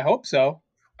know, but I hope so.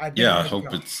 I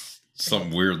hope it's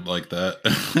something weird like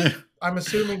that. I'm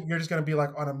assuming you're just going to be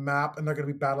like on a map and they're going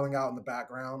to be battling out in the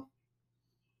background.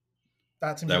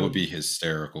 That would be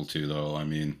hysterical too, though. I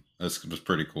mean, was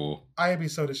pretty cool. I would be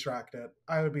so distracted.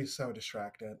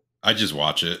 I just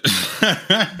watch it.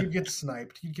 You get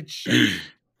sniped. You get shot.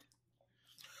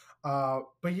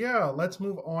 But yeah, let's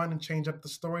move on and change up the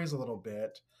stories a little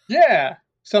bit. Yeah,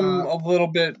 a little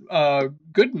bit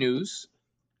good news.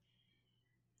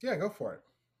 Yeah, go for it.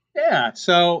 Yeah,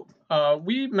 so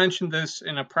we mentioned this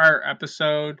in a prior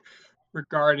episode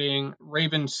regarding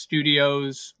Raven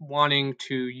Studios wanting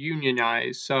to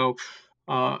unionize. So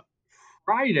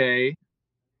Friday,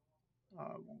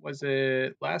 was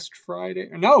it last Friday?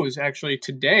 No, it was actually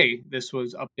today this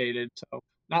was updated. So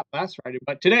not last Friday,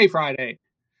 but today, Friday.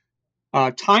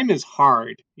 Time is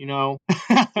hard, you know.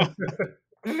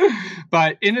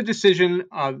 But in a decision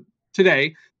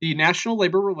today, the National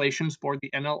Labor Relations Board, the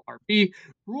NLRB,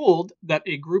 ruled that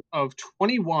a group of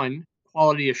 21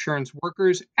 quality assurance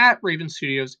workers at Raven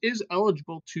Studios is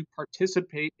eligible to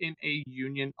participate in a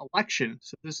union election.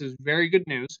 So this is very good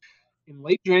news. In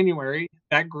late January,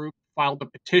 that group filed a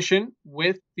petition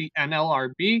with the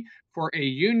NLRB for a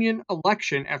union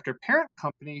election after parent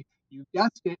company, you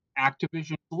guessed it,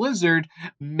 Activision Blizzard,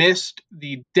 missed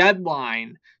the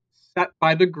deadline set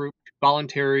by the group to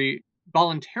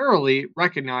voluntarily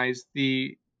recognize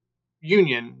the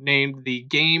union named the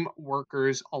Game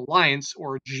Workers Alliance,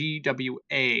 or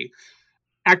GWA.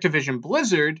 Activision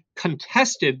Blizzard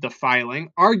contested the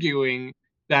filing, arguing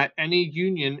that any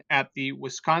union at the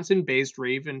Wisconsin-based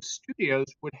Raven Studios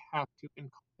would have to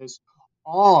encompass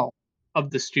all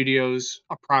of the studio's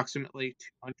approximately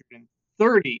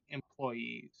 230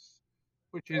 employees,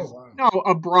 which is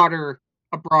a broader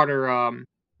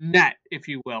net, if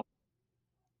you will.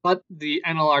 But the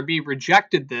NLRB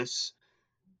rejected this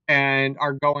and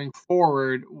are going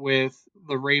forward with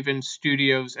the Raven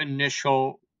Studios'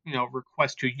 initial,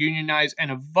 request to unionize, and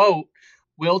a vote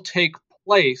will take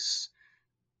place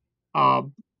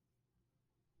from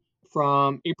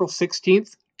April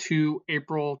 16th to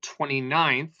April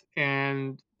 29th,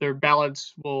 and their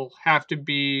ballots will have to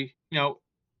be,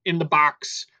 in the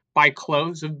box by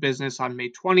close of business on May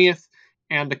 20th,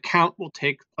 and the count will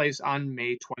take place on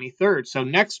May 23rd. So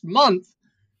next month,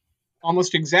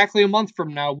 almost exactly a month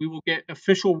from now, we will get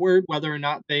official word whether or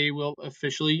not they will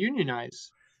officially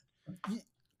unionize.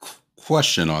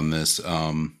 Question on this.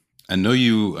 I know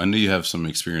you have some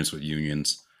experience with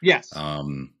unions. Yes.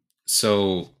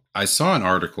 So I saw an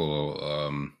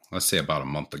article, let's say about a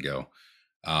month ago.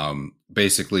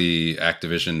 Basically,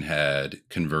 Activision had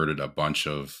converted a bunch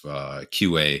of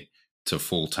QA to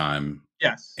full time.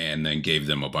 Yes. And then gave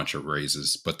them a bunch of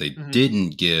raises, but they Mm-hmm.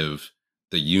 didn't give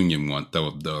the union one,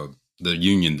 the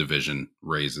union division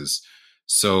raises.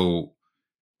 So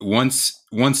once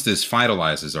this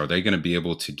finalizes, are they going to be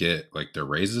able to get like their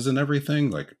raises and everything?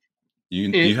 Like,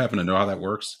 you happen to know how that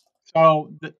works?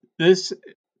 So this,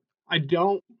 I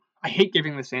hate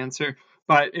giving this answer,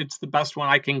 but it's the best one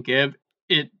I can give.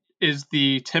 It is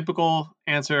the typical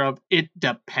answer of it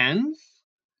depends.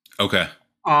 Okay.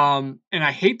 And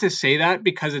I hate to say that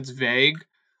because it's vague,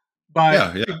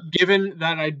 but given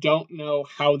that I don't know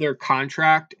how their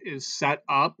contract is set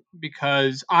up,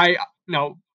 because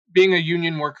being a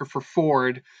union worker for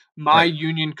Ford, my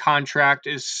union contract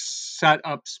is set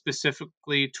up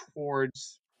specifically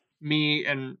towards me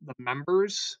and the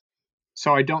members.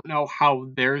 So I don't know how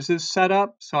theirs is set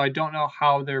up. So I don't know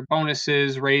how their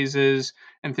bonuses, raises,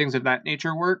 and things of that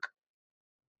nature work.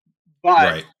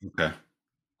 But okay.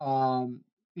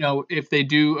 If they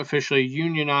do officially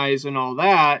unionize and all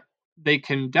that, they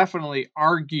can definitely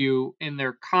argue in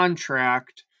their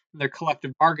contract, their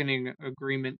collective bargaining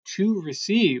agreement, to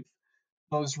receive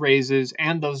those raises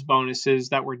and those bonuses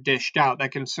that were dished out.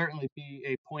 That can certainly be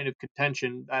a point of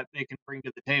contention that they can bring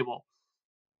to the table.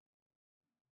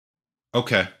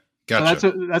 Okay, gotcha.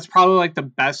 So that's probably like the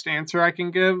best answer I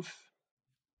can give.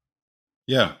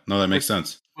 Yeah, no, that makes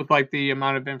sense. With like the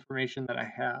amount of information that I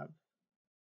have.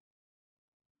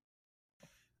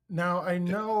 Now I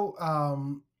know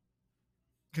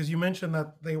because you mentioned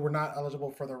that they were not eligible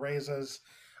for the raises,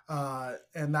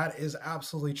 and that is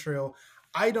absolutely true.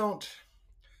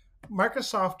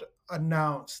 Microsoft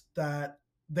announced that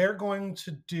they're going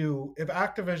to do, if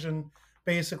Activision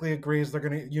basically agrees they're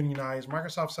going to unionize,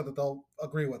 Microsoft said that they'll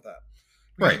agree with that.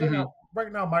 Right.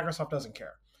 Right now, Microsoft doesn't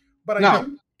care. But I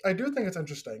do think it's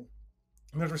interesting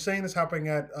because we're seeing this happening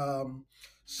at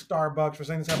Starbucks, we're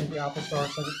seeing this happening at the Apple Store,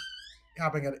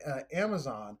 happening at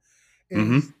Amazon.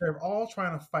 They're all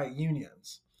trying to fight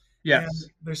unions. Yes. And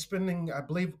they're spending, I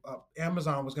believe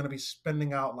Amazon was going to be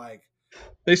spending out like,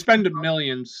 they spend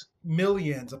millions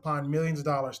upon millions of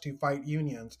dollars to fight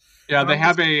unions. Yeah, they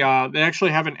have they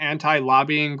actually have an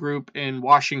anti-lobbying group in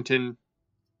Washington.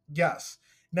 Yes.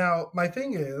 Now, my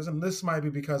thing is, and this might be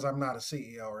because I'm not a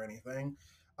CEO or anything,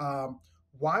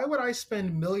 why would I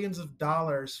spend millions of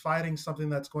dollars fighting something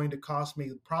that's going to cost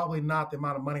me probably not the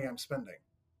amount of money I'm spending?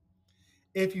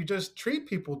 If you just treat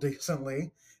people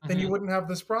decently, then you wouldn't have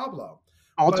this problem.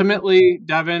 Ultimately,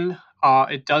 Devin,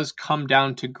 it does come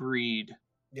down to greed.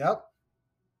 Yep.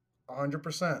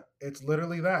 100%. It's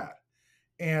literally that.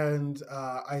 And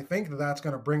I think that's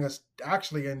going to bring us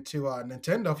actually into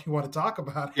Nintendo, if you want to talk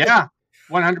about it. Yeah,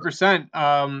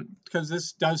 100%. Because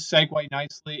this does segue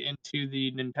nicely into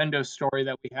the Nintendo story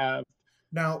that we have.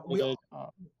 Now,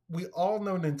 we all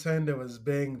know Nintendo as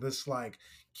being this like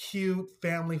cute,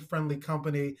 family-friendly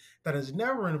company that is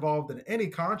never involved in any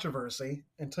controversy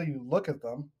until you look at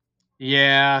them.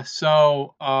 Yeah.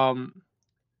 So,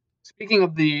 speaking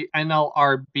of the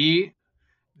NLRB,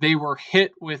 they were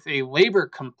hit with a labor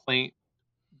complaint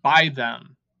by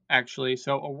them, actually.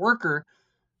 So, a worker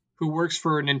who works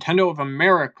for Nintendo of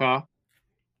America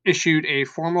issued a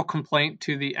formal complaint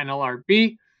to the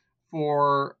NLRB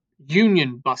for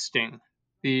union busting.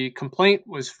 The complaint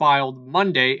was filed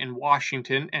Monday in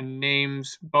Washington and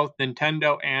names both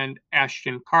Nintendo and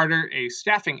Ashton Carter, a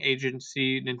staffing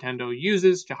agency Nintendo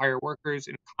uses to hire workers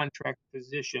in contract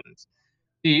positions.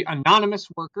 The anonymous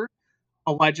worker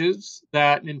alleges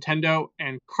that Nintendo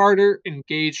and Carter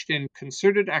engaged in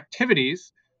concerted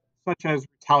activities such as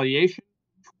retaliation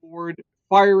toward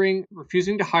firing,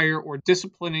 refusing to hire, or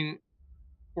disciplining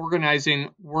organizing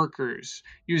workers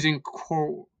using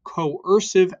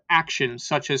coercive actions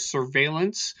such as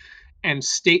surveillance and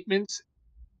statements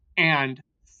and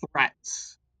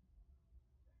threats.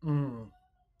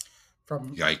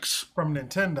 Yikes. From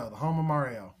Nintendo, the home of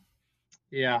Mario.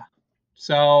 Yeah.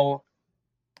 So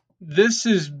this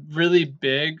is really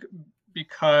big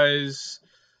because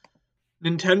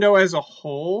Nintendo as a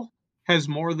whole has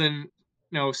more than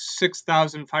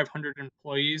 6,500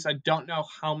 employees. I don't know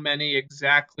how many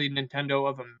exactly Nintendo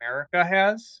of America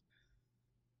has,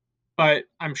 but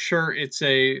I'm sure it's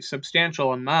a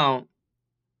substantial amount.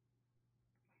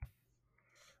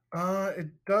 It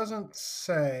doesn't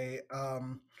say,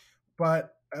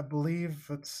 but I believe,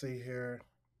 let's see here.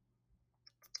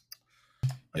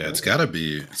 Yeah, it's gotta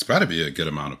be a good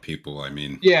amount of people. I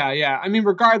mean, yeah. I mean,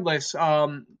 regardless,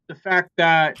 the fact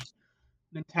that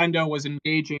Nintendo was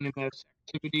engaging in this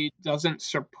activity doesn't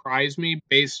surprise me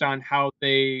based on how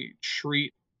they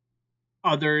treat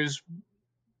others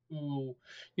who,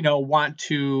 want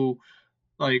to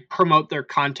like promote their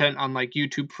content on like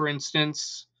YouTube, for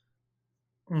instance.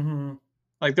 Mm-hmm.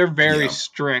 Like they're very yeah.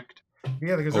 strict.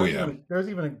 Yeah, because Oh yeah. there's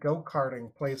even a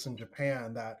go-karting place in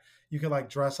Japan that you could like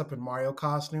dress up in Mario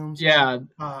costumes. Yeah.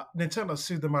 Nintendo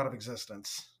sued them out of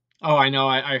existence. Oh, I know.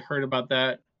 I heard about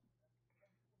that.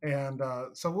 And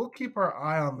so we'll keep our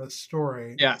eye on this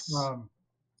story. Yes.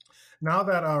 Now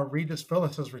that Regis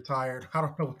Phillips has retired, I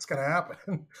don't know what's going to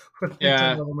happen with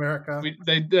Yeah. Nintendo of America.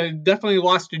 They definitely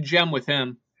lost a gem with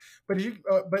him. But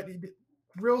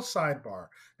real sidebar,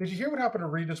 did you hear what happened to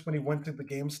Regis when he went to the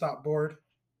GameStop board?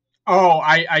 Oh,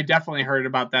 I definitely heard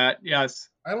about that. Yes.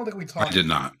 I don't think we talked. I did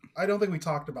not. I don't think we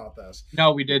talked about this.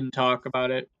 No, we didn't talk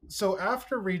about it. So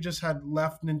after Regis had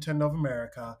left Nintendo of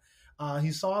America,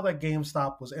 he saw that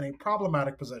GameStop was in a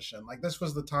problematic position. Like this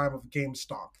was the time of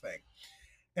GameStop thing.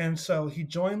 And so he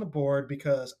joined the board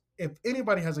because if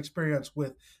anybody has experience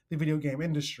with the video game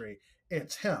industry,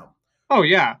 it's him. Oh,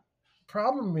 yeah.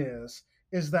 Problem is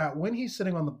that when he's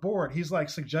sitting on the board, he's like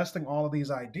suggesting all of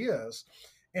these ideas.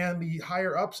 And the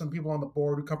higher ups and people on the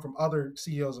board who come from other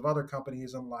CEOs of other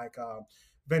companies and like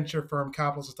venture firm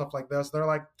capitalists and stuff like this, they're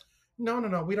like, no,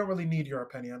 we don't really need your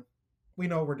opinion. We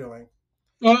know what we're doing.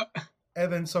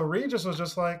 And then so Regis was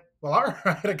just like, well, all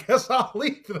right, I guess I'll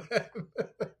leave then.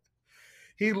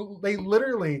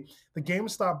 The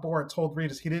GameStop board told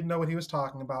Regis he didn't know what he was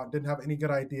talking about, didn't have any good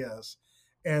ideas,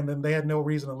 and then they had no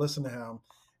reason to listen to him.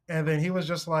 And then he was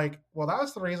just like, well,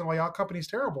 that's the reason why y'all company's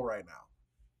terrible right now.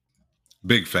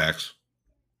 Big facts.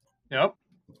 Yep.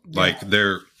 Like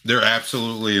they're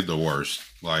absolutely the worst.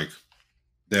 Like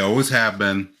they always have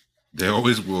been, they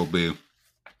always will be.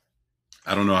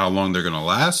 I don't know how long they're gonna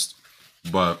last,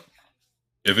 but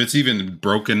if it's even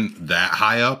broken that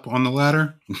high up on the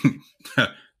ladder,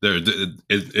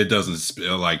 it doesn't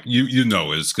like you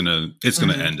know it's gonna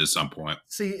end at some point.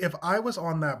 See, if I was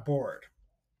on that board,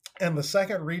 and the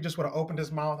second Regis would have opened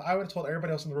his mouth, I would have told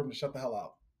everybody else in the room to shut the hell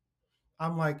up.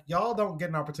 I'm like, y'all don't get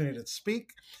an opportunity to speak.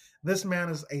 This man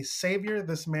is a savior.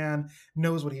 This man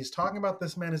knows what he's talking about.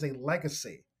 This man is a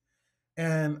legacy.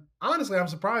 And honestly, I'm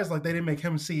surprised like they didn't make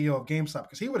him CEO of GameStop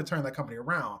because he would have turned that company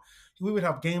around. We would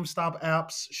have GameStop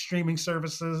apps, streaming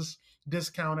services,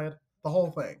 discounted, the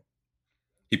whole thing.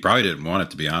 He probably didn't want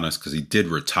it, to be honest, because he did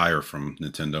retire from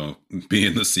Nintendo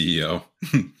being the CEO.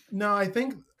 No, I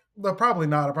think probably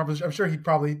not. I'm sure he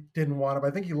probably didn't want it, but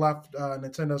I think he left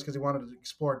Nintendo's because he wanted to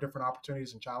explore different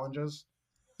opportunities and challenges.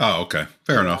 Oh, okay.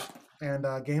 Fair enough. And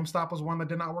GameStop was one that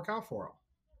did not work out for him.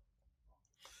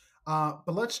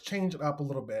 But let's change it up a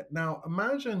little bit. Now,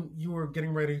 imagine you were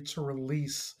getting ready to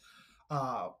release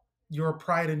your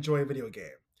Pride and Joy video game.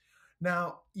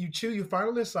 Now, you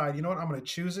finally decide, you know what, I'm going to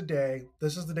choose a day.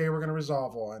 This is the day we're going to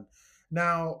resolve on.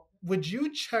 Now, would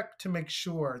you check to make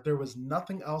sure there was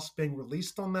nothing else being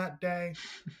released on that day?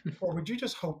 Or would you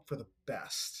just hope for the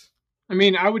best? I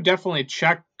mean, I would definitely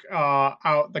check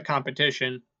out the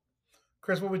competition.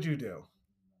 Chris, what would you do?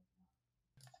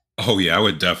 Oh, yeah, I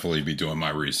would definitely be doing my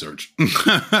research.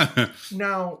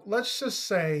 Now, let's just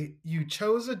say you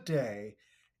chose a day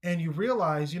and you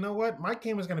realize, you know what, my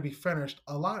game is going to be finished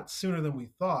a lot sooner than we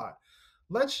thought.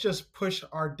 Let's just push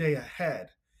our day ahead.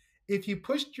 If you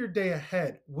pushed your day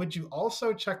ahead, would you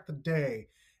also check the day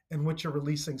in which you're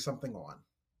releasing something on?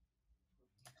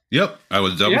 Yep, I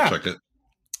would double check it.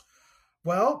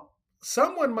 Well,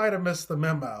 someone might have missed the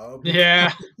memo.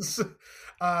 Yeah.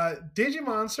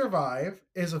 Digimon Survive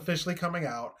is officially coming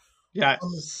out. Yes.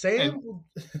 On the same.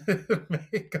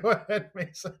 Go ahead,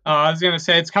 Mason. I was going to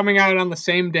say it's coming out on the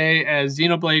same day as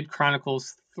Xenoblade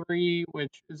Chronicles 3,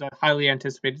 which is a highly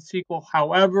anticipated sequel.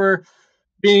 However,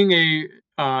 being a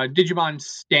Digimon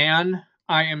stan,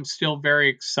 I am still very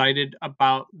excited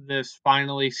about this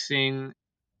finally seeing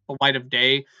the light of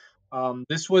day.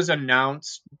 This was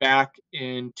announced back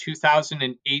in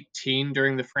 2018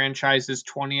 during the franchise's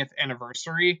 20th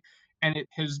anniversary, and it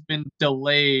has been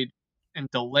delayed and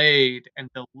delayed and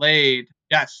delayed.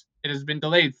 Yes, it has been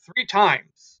delayed 3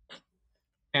 times.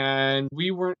 And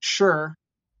we weren't sure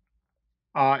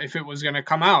if it was going to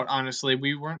come out, honestly.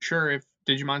 We weren't sure if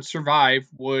Digimon Survive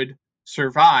would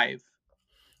survive.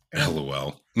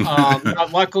 LOL.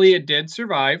 But luckily, it did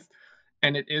survive.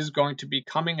 And it is going to be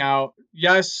coming out.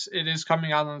 Yes, it is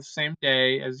coming out on the same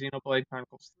day as Xenoblade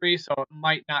Chronicles 3, so it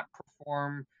might not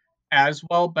perform as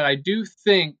well, but I do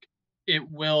think it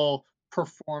will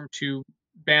perform to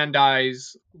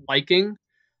Bandai's liking.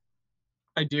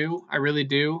 I do. I really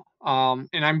do. And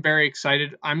I'm very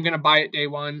excited. I'm gonna buy it day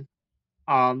one.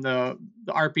 The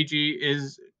RPG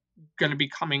is gonna be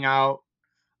coming out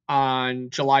on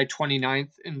July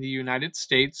 29th in the United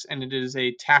States, and it is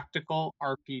a tactical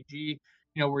RPG.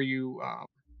 Where you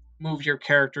move your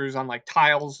characters on like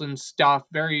tiles and stuff.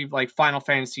 Very like Final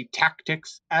Fantasy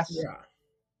Tactics s. Yeah.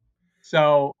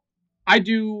 So I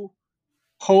do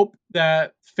hope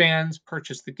that fans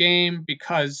purchase the game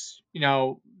because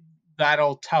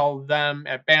that'll tell them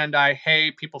at Bandai,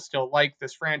 hey, people still like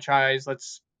this franchise.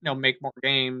 Let's make more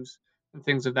games and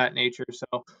things of that nature.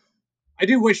 So I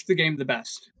do wish the game the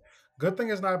best. Good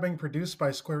thing it's not being produced by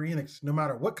Square Enix. No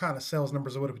matter what kind of sales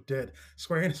numbers it would have did,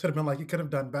 Square Enix would have been like, you could have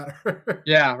done better.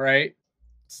 Yeah, right.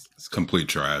 It's complete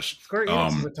trash. Square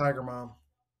Enix is a Tiger Mom.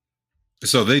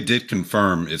 So they did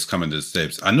confirm it's coming to the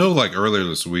States. I know, like earlier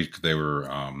this week, they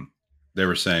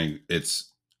were saying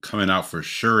it's coming out for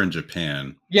sure in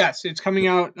Japan. Yes, it's coming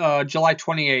out July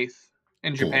 28th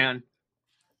in Japan.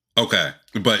 Okay,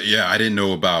 but yeah, I didn't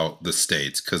know about the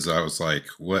States because I was like,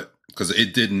 what? Because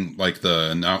it didn't like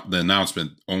the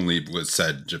announcement only was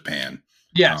said Japan.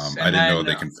 Yes, I didn't know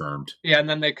they confirmed. Yeah, and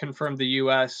then they confirmed the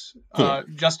U.S.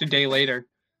 Just a day later.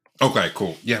 Okay,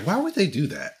 cool. Yeah, why would they do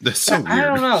that? That's so weird. I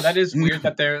don't know. That is weird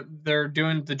that they're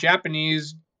doing the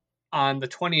Japanese on the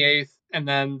 28th and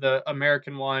then the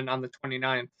American one on the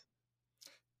 29th.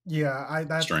 Yeah,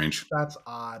 that's strange. That's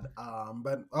odd.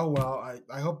 But oh well.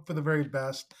 I hope for the very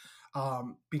best.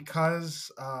 Because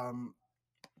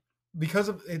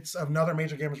of it's another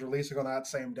major game is releasing on that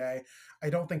same day. I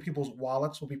don't think people's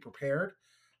wallets will be prepared.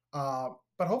 But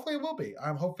hopefully it will be.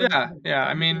 I'm hoping. Yeah.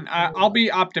 I mean, I'll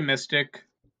be optimistic.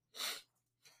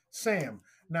 Sam.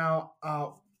 Now,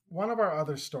 one of our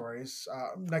other stories,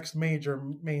 next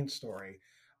main story,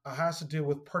 has to do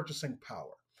with purchasing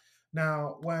power.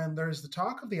 Now, when there's the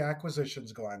talk of the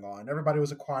acquisitions going on, everybody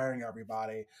was acquiring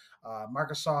everybody.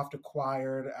 Microsoft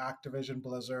acquired Activision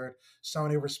Blizzard.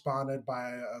 Sony responded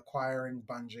by acquiring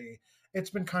Bungie. It's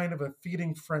been kind of a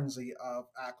feeding frenzy of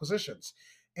acquisitions.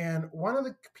 And one of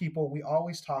the people we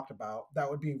always talked about that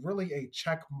would be really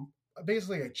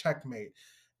basically a checkmate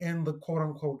in the quote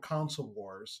unquote console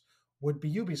wars would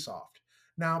be Ubisoft.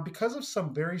 Now, because of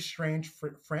some very strange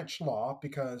French law,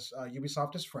 because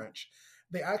Ubisoft is French,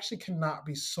 they actually cannot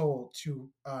be sold to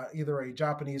either a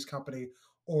Japanese company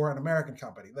or an American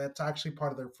company. That's actually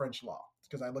part of their French law,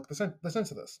 because I looked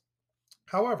into this.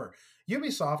 However,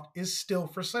 Ubisoft is still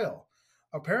for sale.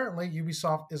 Apparently,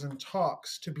 Ubisoft is in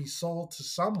talks to be sold to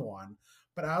someone,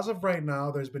 but as of right now,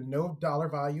 there's been no dollar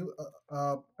value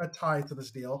tied to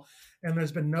this deal, and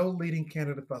there's been no leading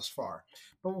candidate thus far.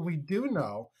 But what we do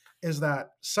know is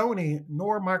that Sony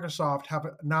nor Microsoft have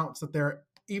announced that they're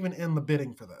even in the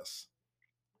bidding for this.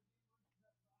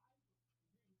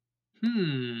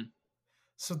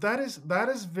 So that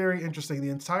is very interesting. The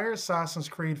entire Assassin's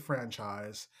Creed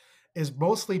franchise is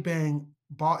mostly being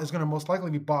bought. Is going to most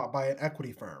likely be bought by an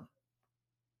equity firm.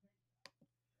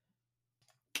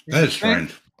 That is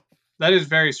strange. That is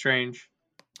very strange.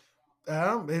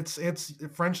 It's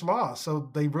French law,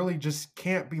 so they really just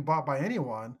can't be bought by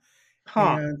anyone.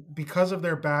 Huh. And because of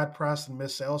their bad press and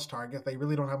missed sales target, they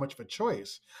really don't have much of a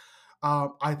choice.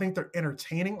 I think they're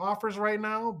entertaining offers right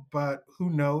now, but who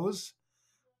knows?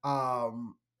 How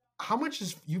much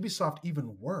is Ubisoft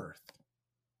even worth?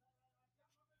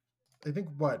 I think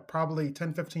probably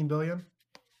 10, 15 billion.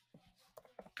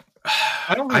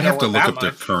 I'd have to look up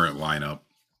their current lineup.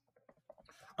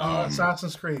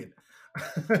 Assassin's Creed.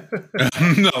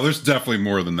 No, there's definitely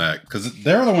more than that because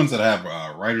they're the ones that have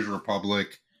Riders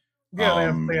Republic.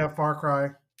 Yeah, they have Far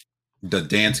Cry. The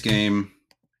dance game,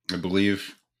 I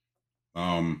believe.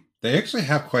 They actually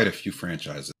have quite a few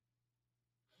franchises.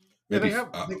 Maybe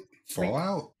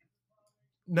Fallout?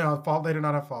 No, they do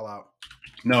not have Fallout.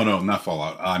 No, not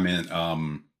Fallout. I mean,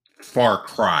 Far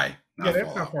Cry. Yeah, they've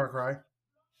got Far Cry.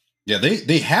 Yeah,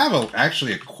 they have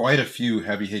actually quite a few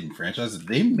heavy hitting franchises.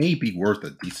 They may be worth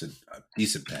a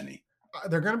decent penny.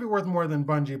 They're going to be worth more than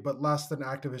Bungie, but less than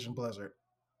Activision Blizzard.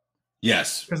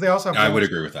 Yes, because they also have. I would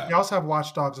agree with that. They also have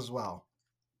Watch Dogs as well.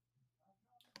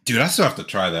 Dude, I still have to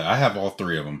try that. I have all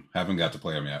 3 of them. Haven't got to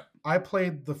play them yet. I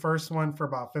played the first one for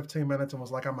about 15 minutes and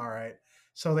was like, I'm all right.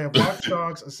 So they have Watch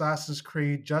Dogs, Assassin's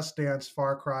Creed, Just Dance,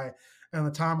 Far Cry, and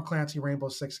the Tom Clancy Rainbow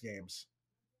Six games.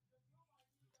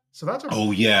 So that's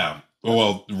yeah.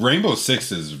 Well, Rainbow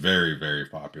Six is very, very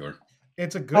popular.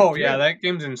 It's a good yeah, that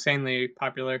game's insanely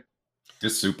popular.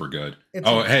 It's super good.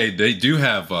 Hey, they do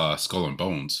have Skull and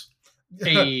Bones.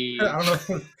 Hey. I don't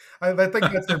know. I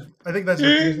think that's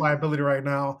their liability right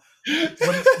now.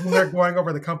 When they're going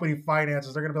over the company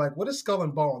finances, they're going to be like, "What is Skull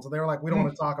and Bones?" And they were like, "We don't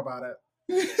want to talk about it."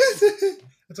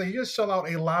 It's like, you just shell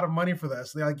out a lot of money for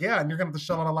this. They're like, yeah, and you're going to have to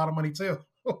shell out a lot of money too.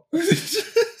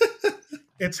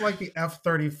 It's like the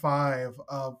F-35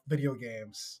 of video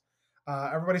games.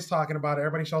 Everybody's talking about it.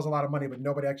 Everybody shells a lot of money, but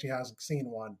nobody actually has seen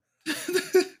one.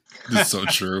 That's so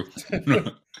true.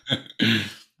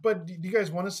 But do you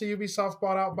guys want to see Ubisoft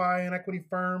bought out by an equity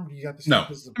firm? Do you have to No.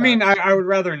 I mean, I would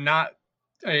rather not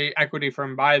a equity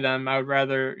firm buy them. I would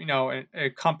rather, a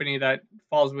company that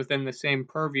falls within the same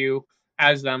purview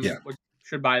as them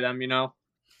should buy them,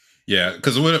 Yeah,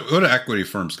 because what an equity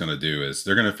firm's going to do is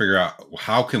they're going to figure out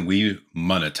how can we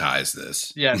monetize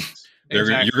this. Yes,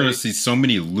 exactly. You're going to see so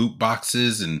many loot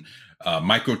boxes and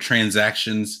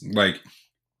microtransactions. Like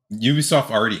Ubisoft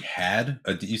already had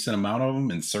a decent amount of them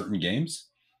in certain games.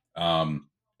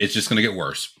 It's just going to get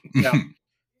worse. Yeah.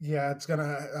 Yeah, it's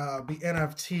gonna be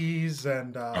NFTs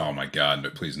and oh my god,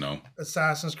 but please no.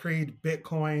 Assassin's Creed,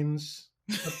 Bitcoins,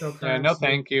 cryptocurrency. Yeah, no,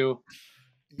 thank you.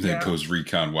 Then goes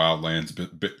Recon Wildlands,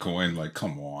 Bitcoin. Like,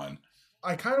 come on.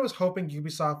 I kind of was hoping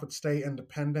Ubisoft would stay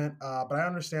independent, but I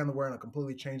understand that we're in a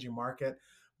completely changing market.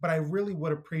 But I really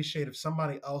would appreciate if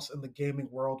somebody else in the gaming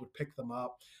world would pick them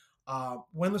up.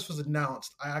 When this was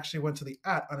announced, I actually went to the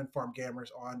 @uninformedgamers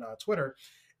on Twitter,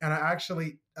 and I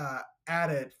actually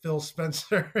added Phil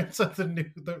Spencer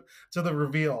to the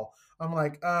reveal. I'm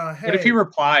like, hey. But if he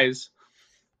replies?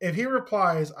 If he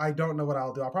replies, I don't know what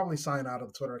I'll do. I'll probably sign out of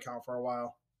the Twitter account for a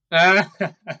while.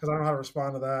 Because I don't know how to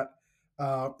respond to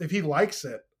that. If he likes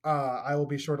it, I will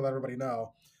be sure to let everybody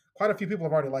know. Quite a few people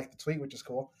have already liked the tweet, which is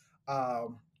cool. But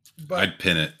I'd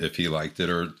pin it if he liked it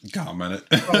or comment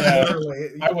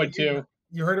it. I would too.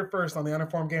 You heard it first on the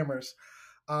Uninformed Gamers.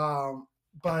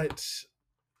 But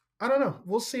I don't know.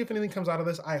 We'll see if anything comes out of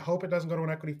this. I hope it doesn't go to an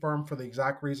equity firm for the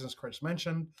exact reasons Chris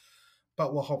mentioned,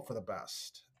 but we'll hope for the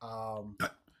best.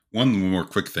 One more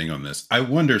quick thing on this. I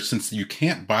wonder, since you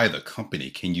can't buy the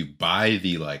company, can you buy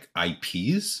the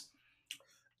IPs?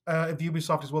 If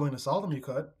Ubisoft is willing to sell them, you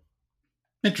could.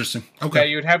 Interesting. Okay. Yeah,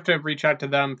 you'd have to reach out to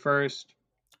them first.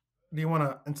 Do you want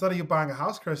to, instead of you buying a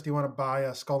house, Chris, do you want to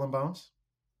buy Skull and Bones?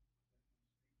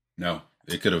 No.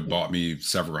 It could have bought me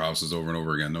several houses over and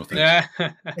over again. No thanks.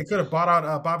 Yeah. It could have bought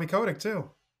out Bobby Kotick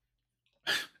too.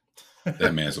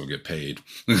 That man's will get paid.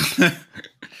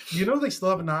 You know, they still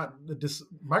have not.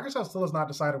 Microsoft still has not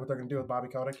decided what they're going to do with Bobby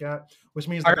Kotick yet, which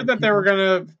means I heard that they were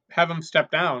going to have him step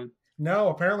down. No,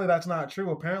 apparently that's not true.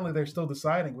 Apparently they're still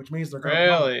deciding, which means they're going to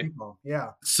really. People.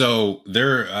 Yeah. So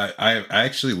I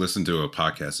actually listened to a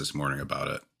podcast this morning about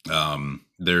it.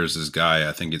 There's this guy.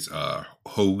 I think it's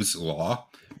Hoag's Law.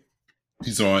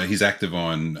 He's active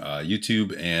on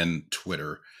YouTube and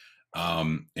Twitter.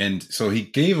 And so he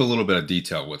gave a little bit of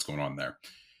detail of what's going on there.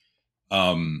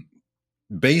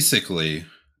 Basically,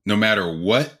 no matter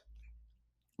what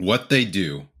they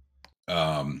do,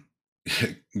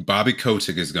 Bobby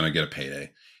Kotick is going to get a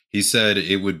payday. He said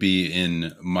it would be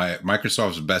in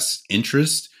Microsoft's best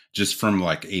interest, just from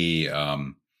like a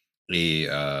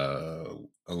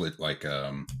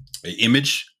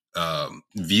image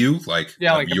view, like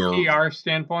your PR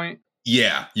standpoint.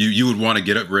 Yeah, you would want to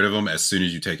get rid of them as soon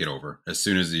as you take it over, as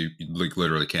soon as you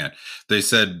literally can. They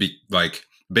said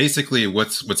basically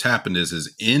what's happened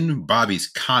is in Bobby's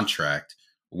contract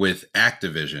with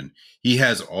Activision, he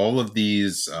has all of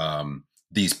these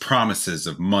promises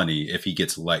of money if he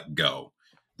gets let go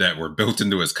that were built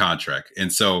into his contract.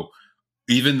 And so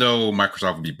even though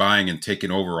Microsoft would be buying and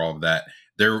taking over all of that,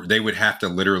 they would have to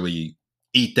literally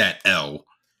eat that L.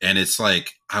 And it's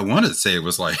like, I wanted to say it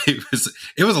was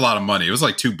a lot of money. It was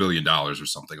like $2 billion or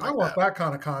something like that. I want that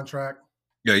kind of contract.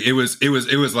 Yeah, it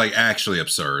was like actually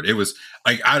absurd. It was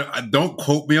like, I don't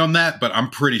quote me on that, but I'm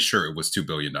pretty sure it was $2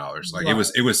 billion. Like right.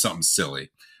 It was something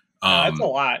silly. That's a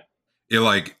lot. It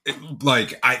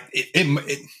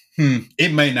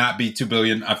may not be $2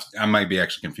 billion. I might be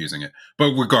actually confusing it,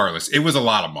 but regardless, it was a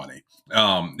lot of money.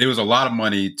 It was a lot of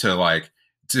money to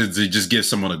just give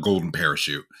someone a golden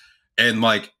parachute. And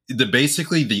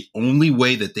basically the only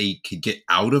way that they could get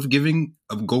out of giving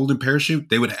a golden parachute,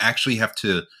 they would actually have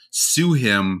to sue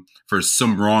him for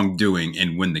some wrongdoing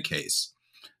and win the case.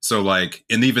 So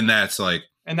and even that's and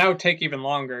that would take even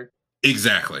longer.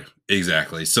 Exactly.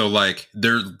 So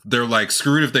they're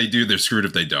screwed if they do, they're screwed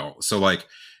if they don't. So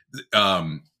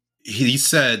he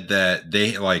said that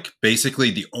they basically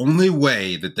the only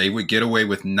way that they would get away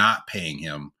with not paying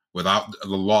him without the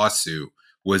lawsuit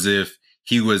was if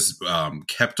he was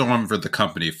kept on for the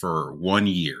company for 1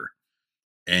 year,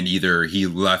 and either he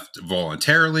left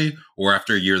voluntarily or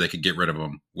after a year they could get rid of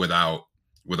him without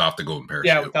the golden parachute.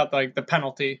 Yeah, without the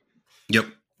penalty. Yep.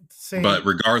 but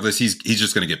regardless, he's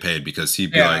just going to get paid because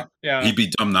he'd be he'd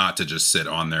be dumb not to just sit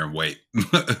on there and wait.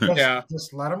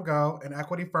 Just let him go. An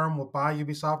equity firm will buy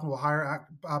Ubisoft and will hire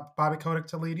Bobby Kotick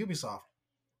to lead Ubisoft.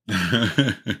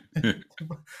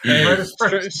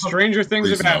 Stranger things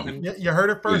have happened. You heard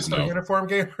it first on Uniform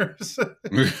Gamers.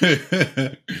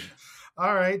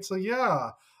 All right, so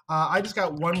I just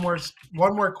got one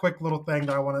more quick little thing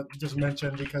that I want to just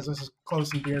mention because this is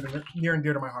close and near and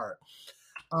dear to my heart.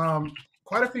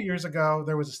 Quite a few years ago,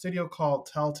 there was a studio called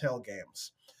Telltale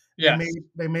Games. Yeah,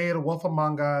 they made Wolf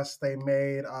Among Us, they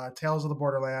made Tales of the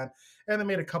Borderland, and they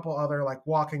made a couple other like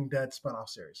Walking Dead spinoff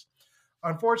series.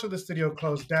 Unfortunately, the studio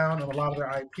closed down, and a lot of their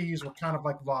IPs were kind of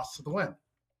like lost to the wind.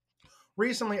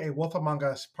 Recently, a Wolf Among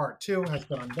Us Part 2 has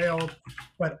been unveiled,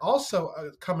 but also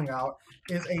coming out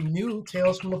is a new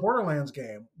Tales from the Borderlands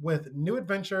game with new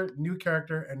adventure, new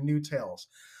character, and new tales.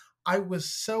 I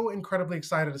was so incredibly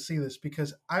excited to see this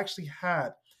because I actually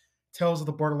had Tales of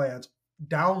the Borderlands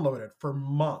downloaded for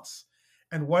months.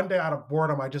 And one day out of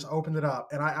boredom, I just opened it up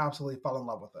and I absolutely fell in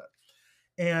love with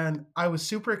it. And I was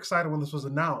super excited when this was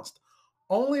announced,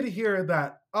 only to hear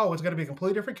that, it's going to be a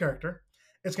completely different character.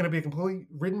 It's going to be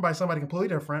written by somebody completely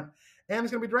different, and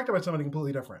it's going to be directed by somebody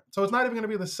completely different. So it's not even going to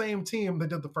be the same team that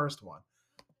did the first one.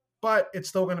 But it's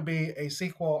still going to be a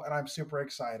sequel, and I'm super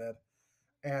excited.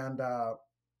 And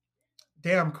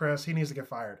damn, Chris, he needs to get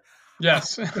fired.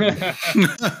 Yes.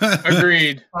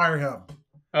 Agreed. Fire him.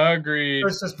 Agreed.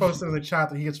 Chris just posted in the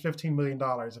chat that he gets $15 million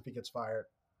if he gets fired.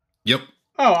 Yep.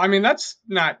 Oh, I mean, that's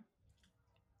not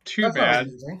too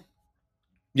bad.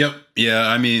 Yep. Yeah.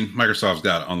 I mean, Microsoft's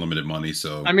got unlimited money,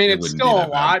 so I mean, it's still a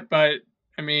lot, but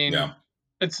I mean,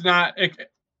 it's not.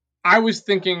 I was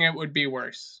thinking it would be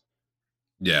worse.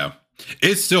 Yeah,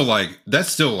 it's still that's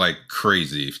still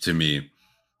crazy to me.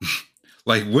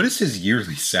 Like, what is his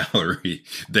yearly salary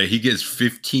that he gets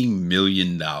 $15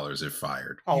 million if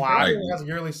fired? A lot. He has a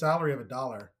yearly salary of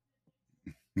 $1.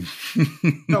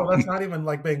 No, that's not even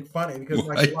being funny because a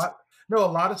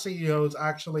lot of CEOs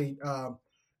actually.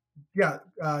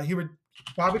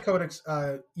 Bobby Kotick's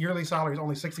yearly salary is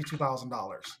only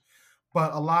 $62,000,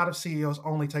 but a lot of CEOs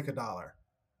only take $1.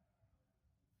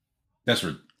 That's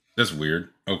weird.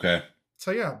 Okay.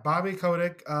 So Bobby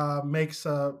Kotick makes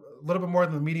a little bit more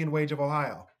than the median wage of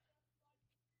Ohio.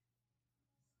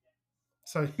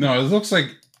 So no, it looks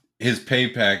like his pay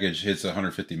package hits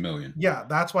 $150 million. Yeah,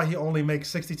 that's why he only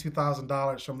makes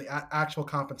 $62,000 from the actual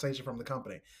compensation from the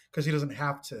company because he doesn't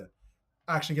have to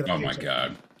actually get a paycheck. Oh my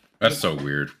God. That's so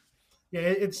weird. Yeah,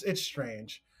 it's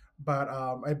strange. But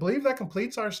I believe that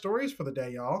completes our stories for the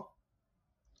day, y'all.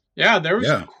 Yeah, there was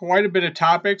quite a bit of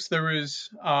topics. There was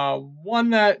one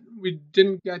that we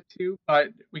didn't get to, but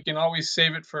we can always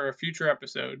save it for a future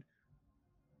episode.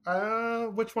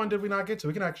 Which one did we not get to?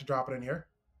 We can actually drop it in here.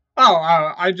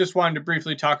 I just wanted to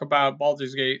briefly talk about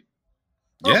Baldur's Gate.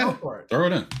 Yeah, throw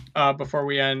it in. Before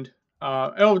we end.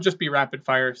 It'll just be rapid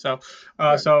fire. So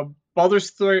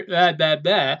Baldur's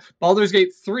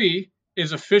Gate 3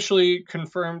 is officially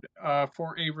confirmed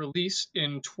for a release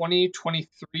in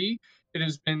 2023. It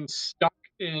has been stuck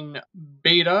in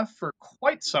beta for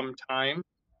quite some time.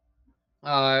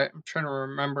 I'm trying to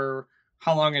remember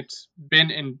how long it's been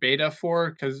in beta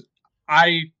for because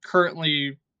I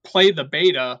currently play the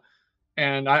beta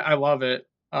and I love it.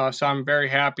 So I'm very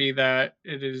happy that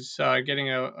it is getting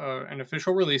an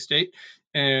official release date.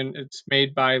 And it's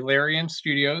made by Larian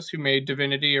Studios, who made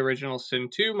Divinity Original Sin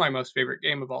 2, my most favorite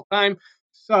game of all time.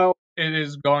 So it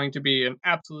is going to be an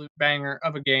absolute banger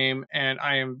of a game, and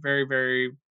I am very,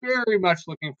 very, very much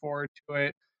looking forward to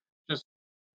it. Just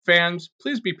fans,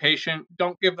 please be patient.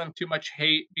 Don't give them too much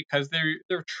hate because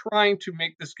they're trying to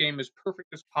make this game as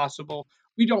perfect as possible.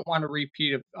 We don't want a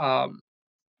repeat of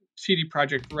CD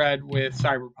Projekt Red with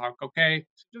Cyberpunk, okay?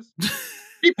 So just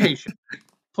be patient,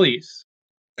 please.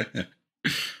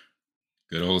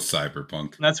 Good old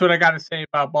Cyberpunk. That's what I got to say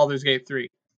about Baldur's Gate 3.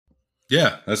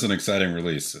 Yeah, that's an exciting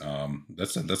release.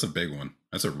 That's a big one.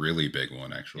 That's a really big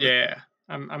one, actually. Yeah,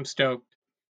 I'm stoked.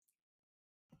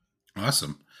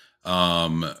 Awesome.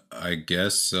 I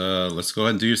guess let's go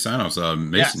ahead and do your sign-offs.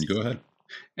 Mason, you go ahead.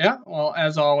 Yeah, well,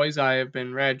 as always, I have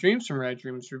been Rad Dreams from Rad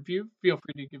Dreams Review. Feel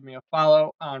free to give me a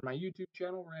follow on my YouTube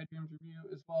channel, Rad Dreams Review,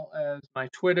 as well as my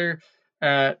Twitter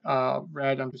at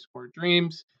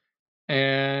rad_dreams.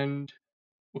 And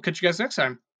we'll catch you guys next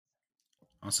time.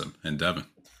 Awesome. And Devin,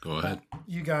 go ahead.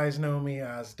 You guys know me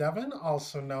as Devin,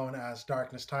 also known as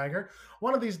Darkness Tiger.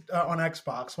 One of these on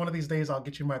Xbox. One of these days, I'll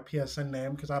get you my PSN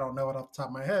name because I don't know it off the top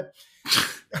of my head.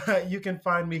 You can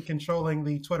find me controlling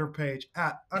the Twitter page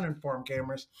at Uninformed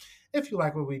Gamers. If you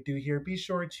like what we do here, be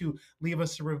sure to leave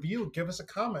us a review, give us a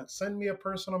comment, send me a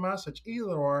personal message,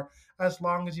 either or, as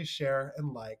long as you share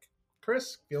and like.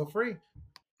 Chris, feel free.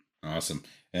 Awesome.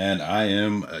 And I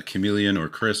am a Chameleon, or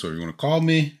Chris, whatever you want to call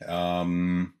me.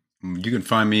 You can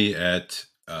find me at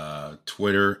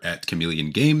Twitter at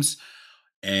Chameleon Games,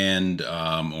 and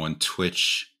on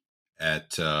Twitch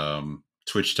at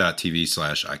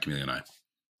twitch.tv/iChameleonI.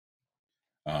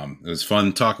 It was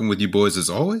fun talking with you boys as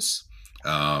always.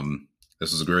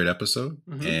 This was a great episode.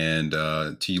 Mm-hmm. And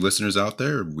to you listeners out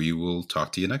there, we will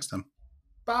talk to you next time.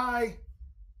 Bye.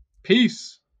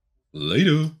 Peace.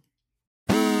 Later.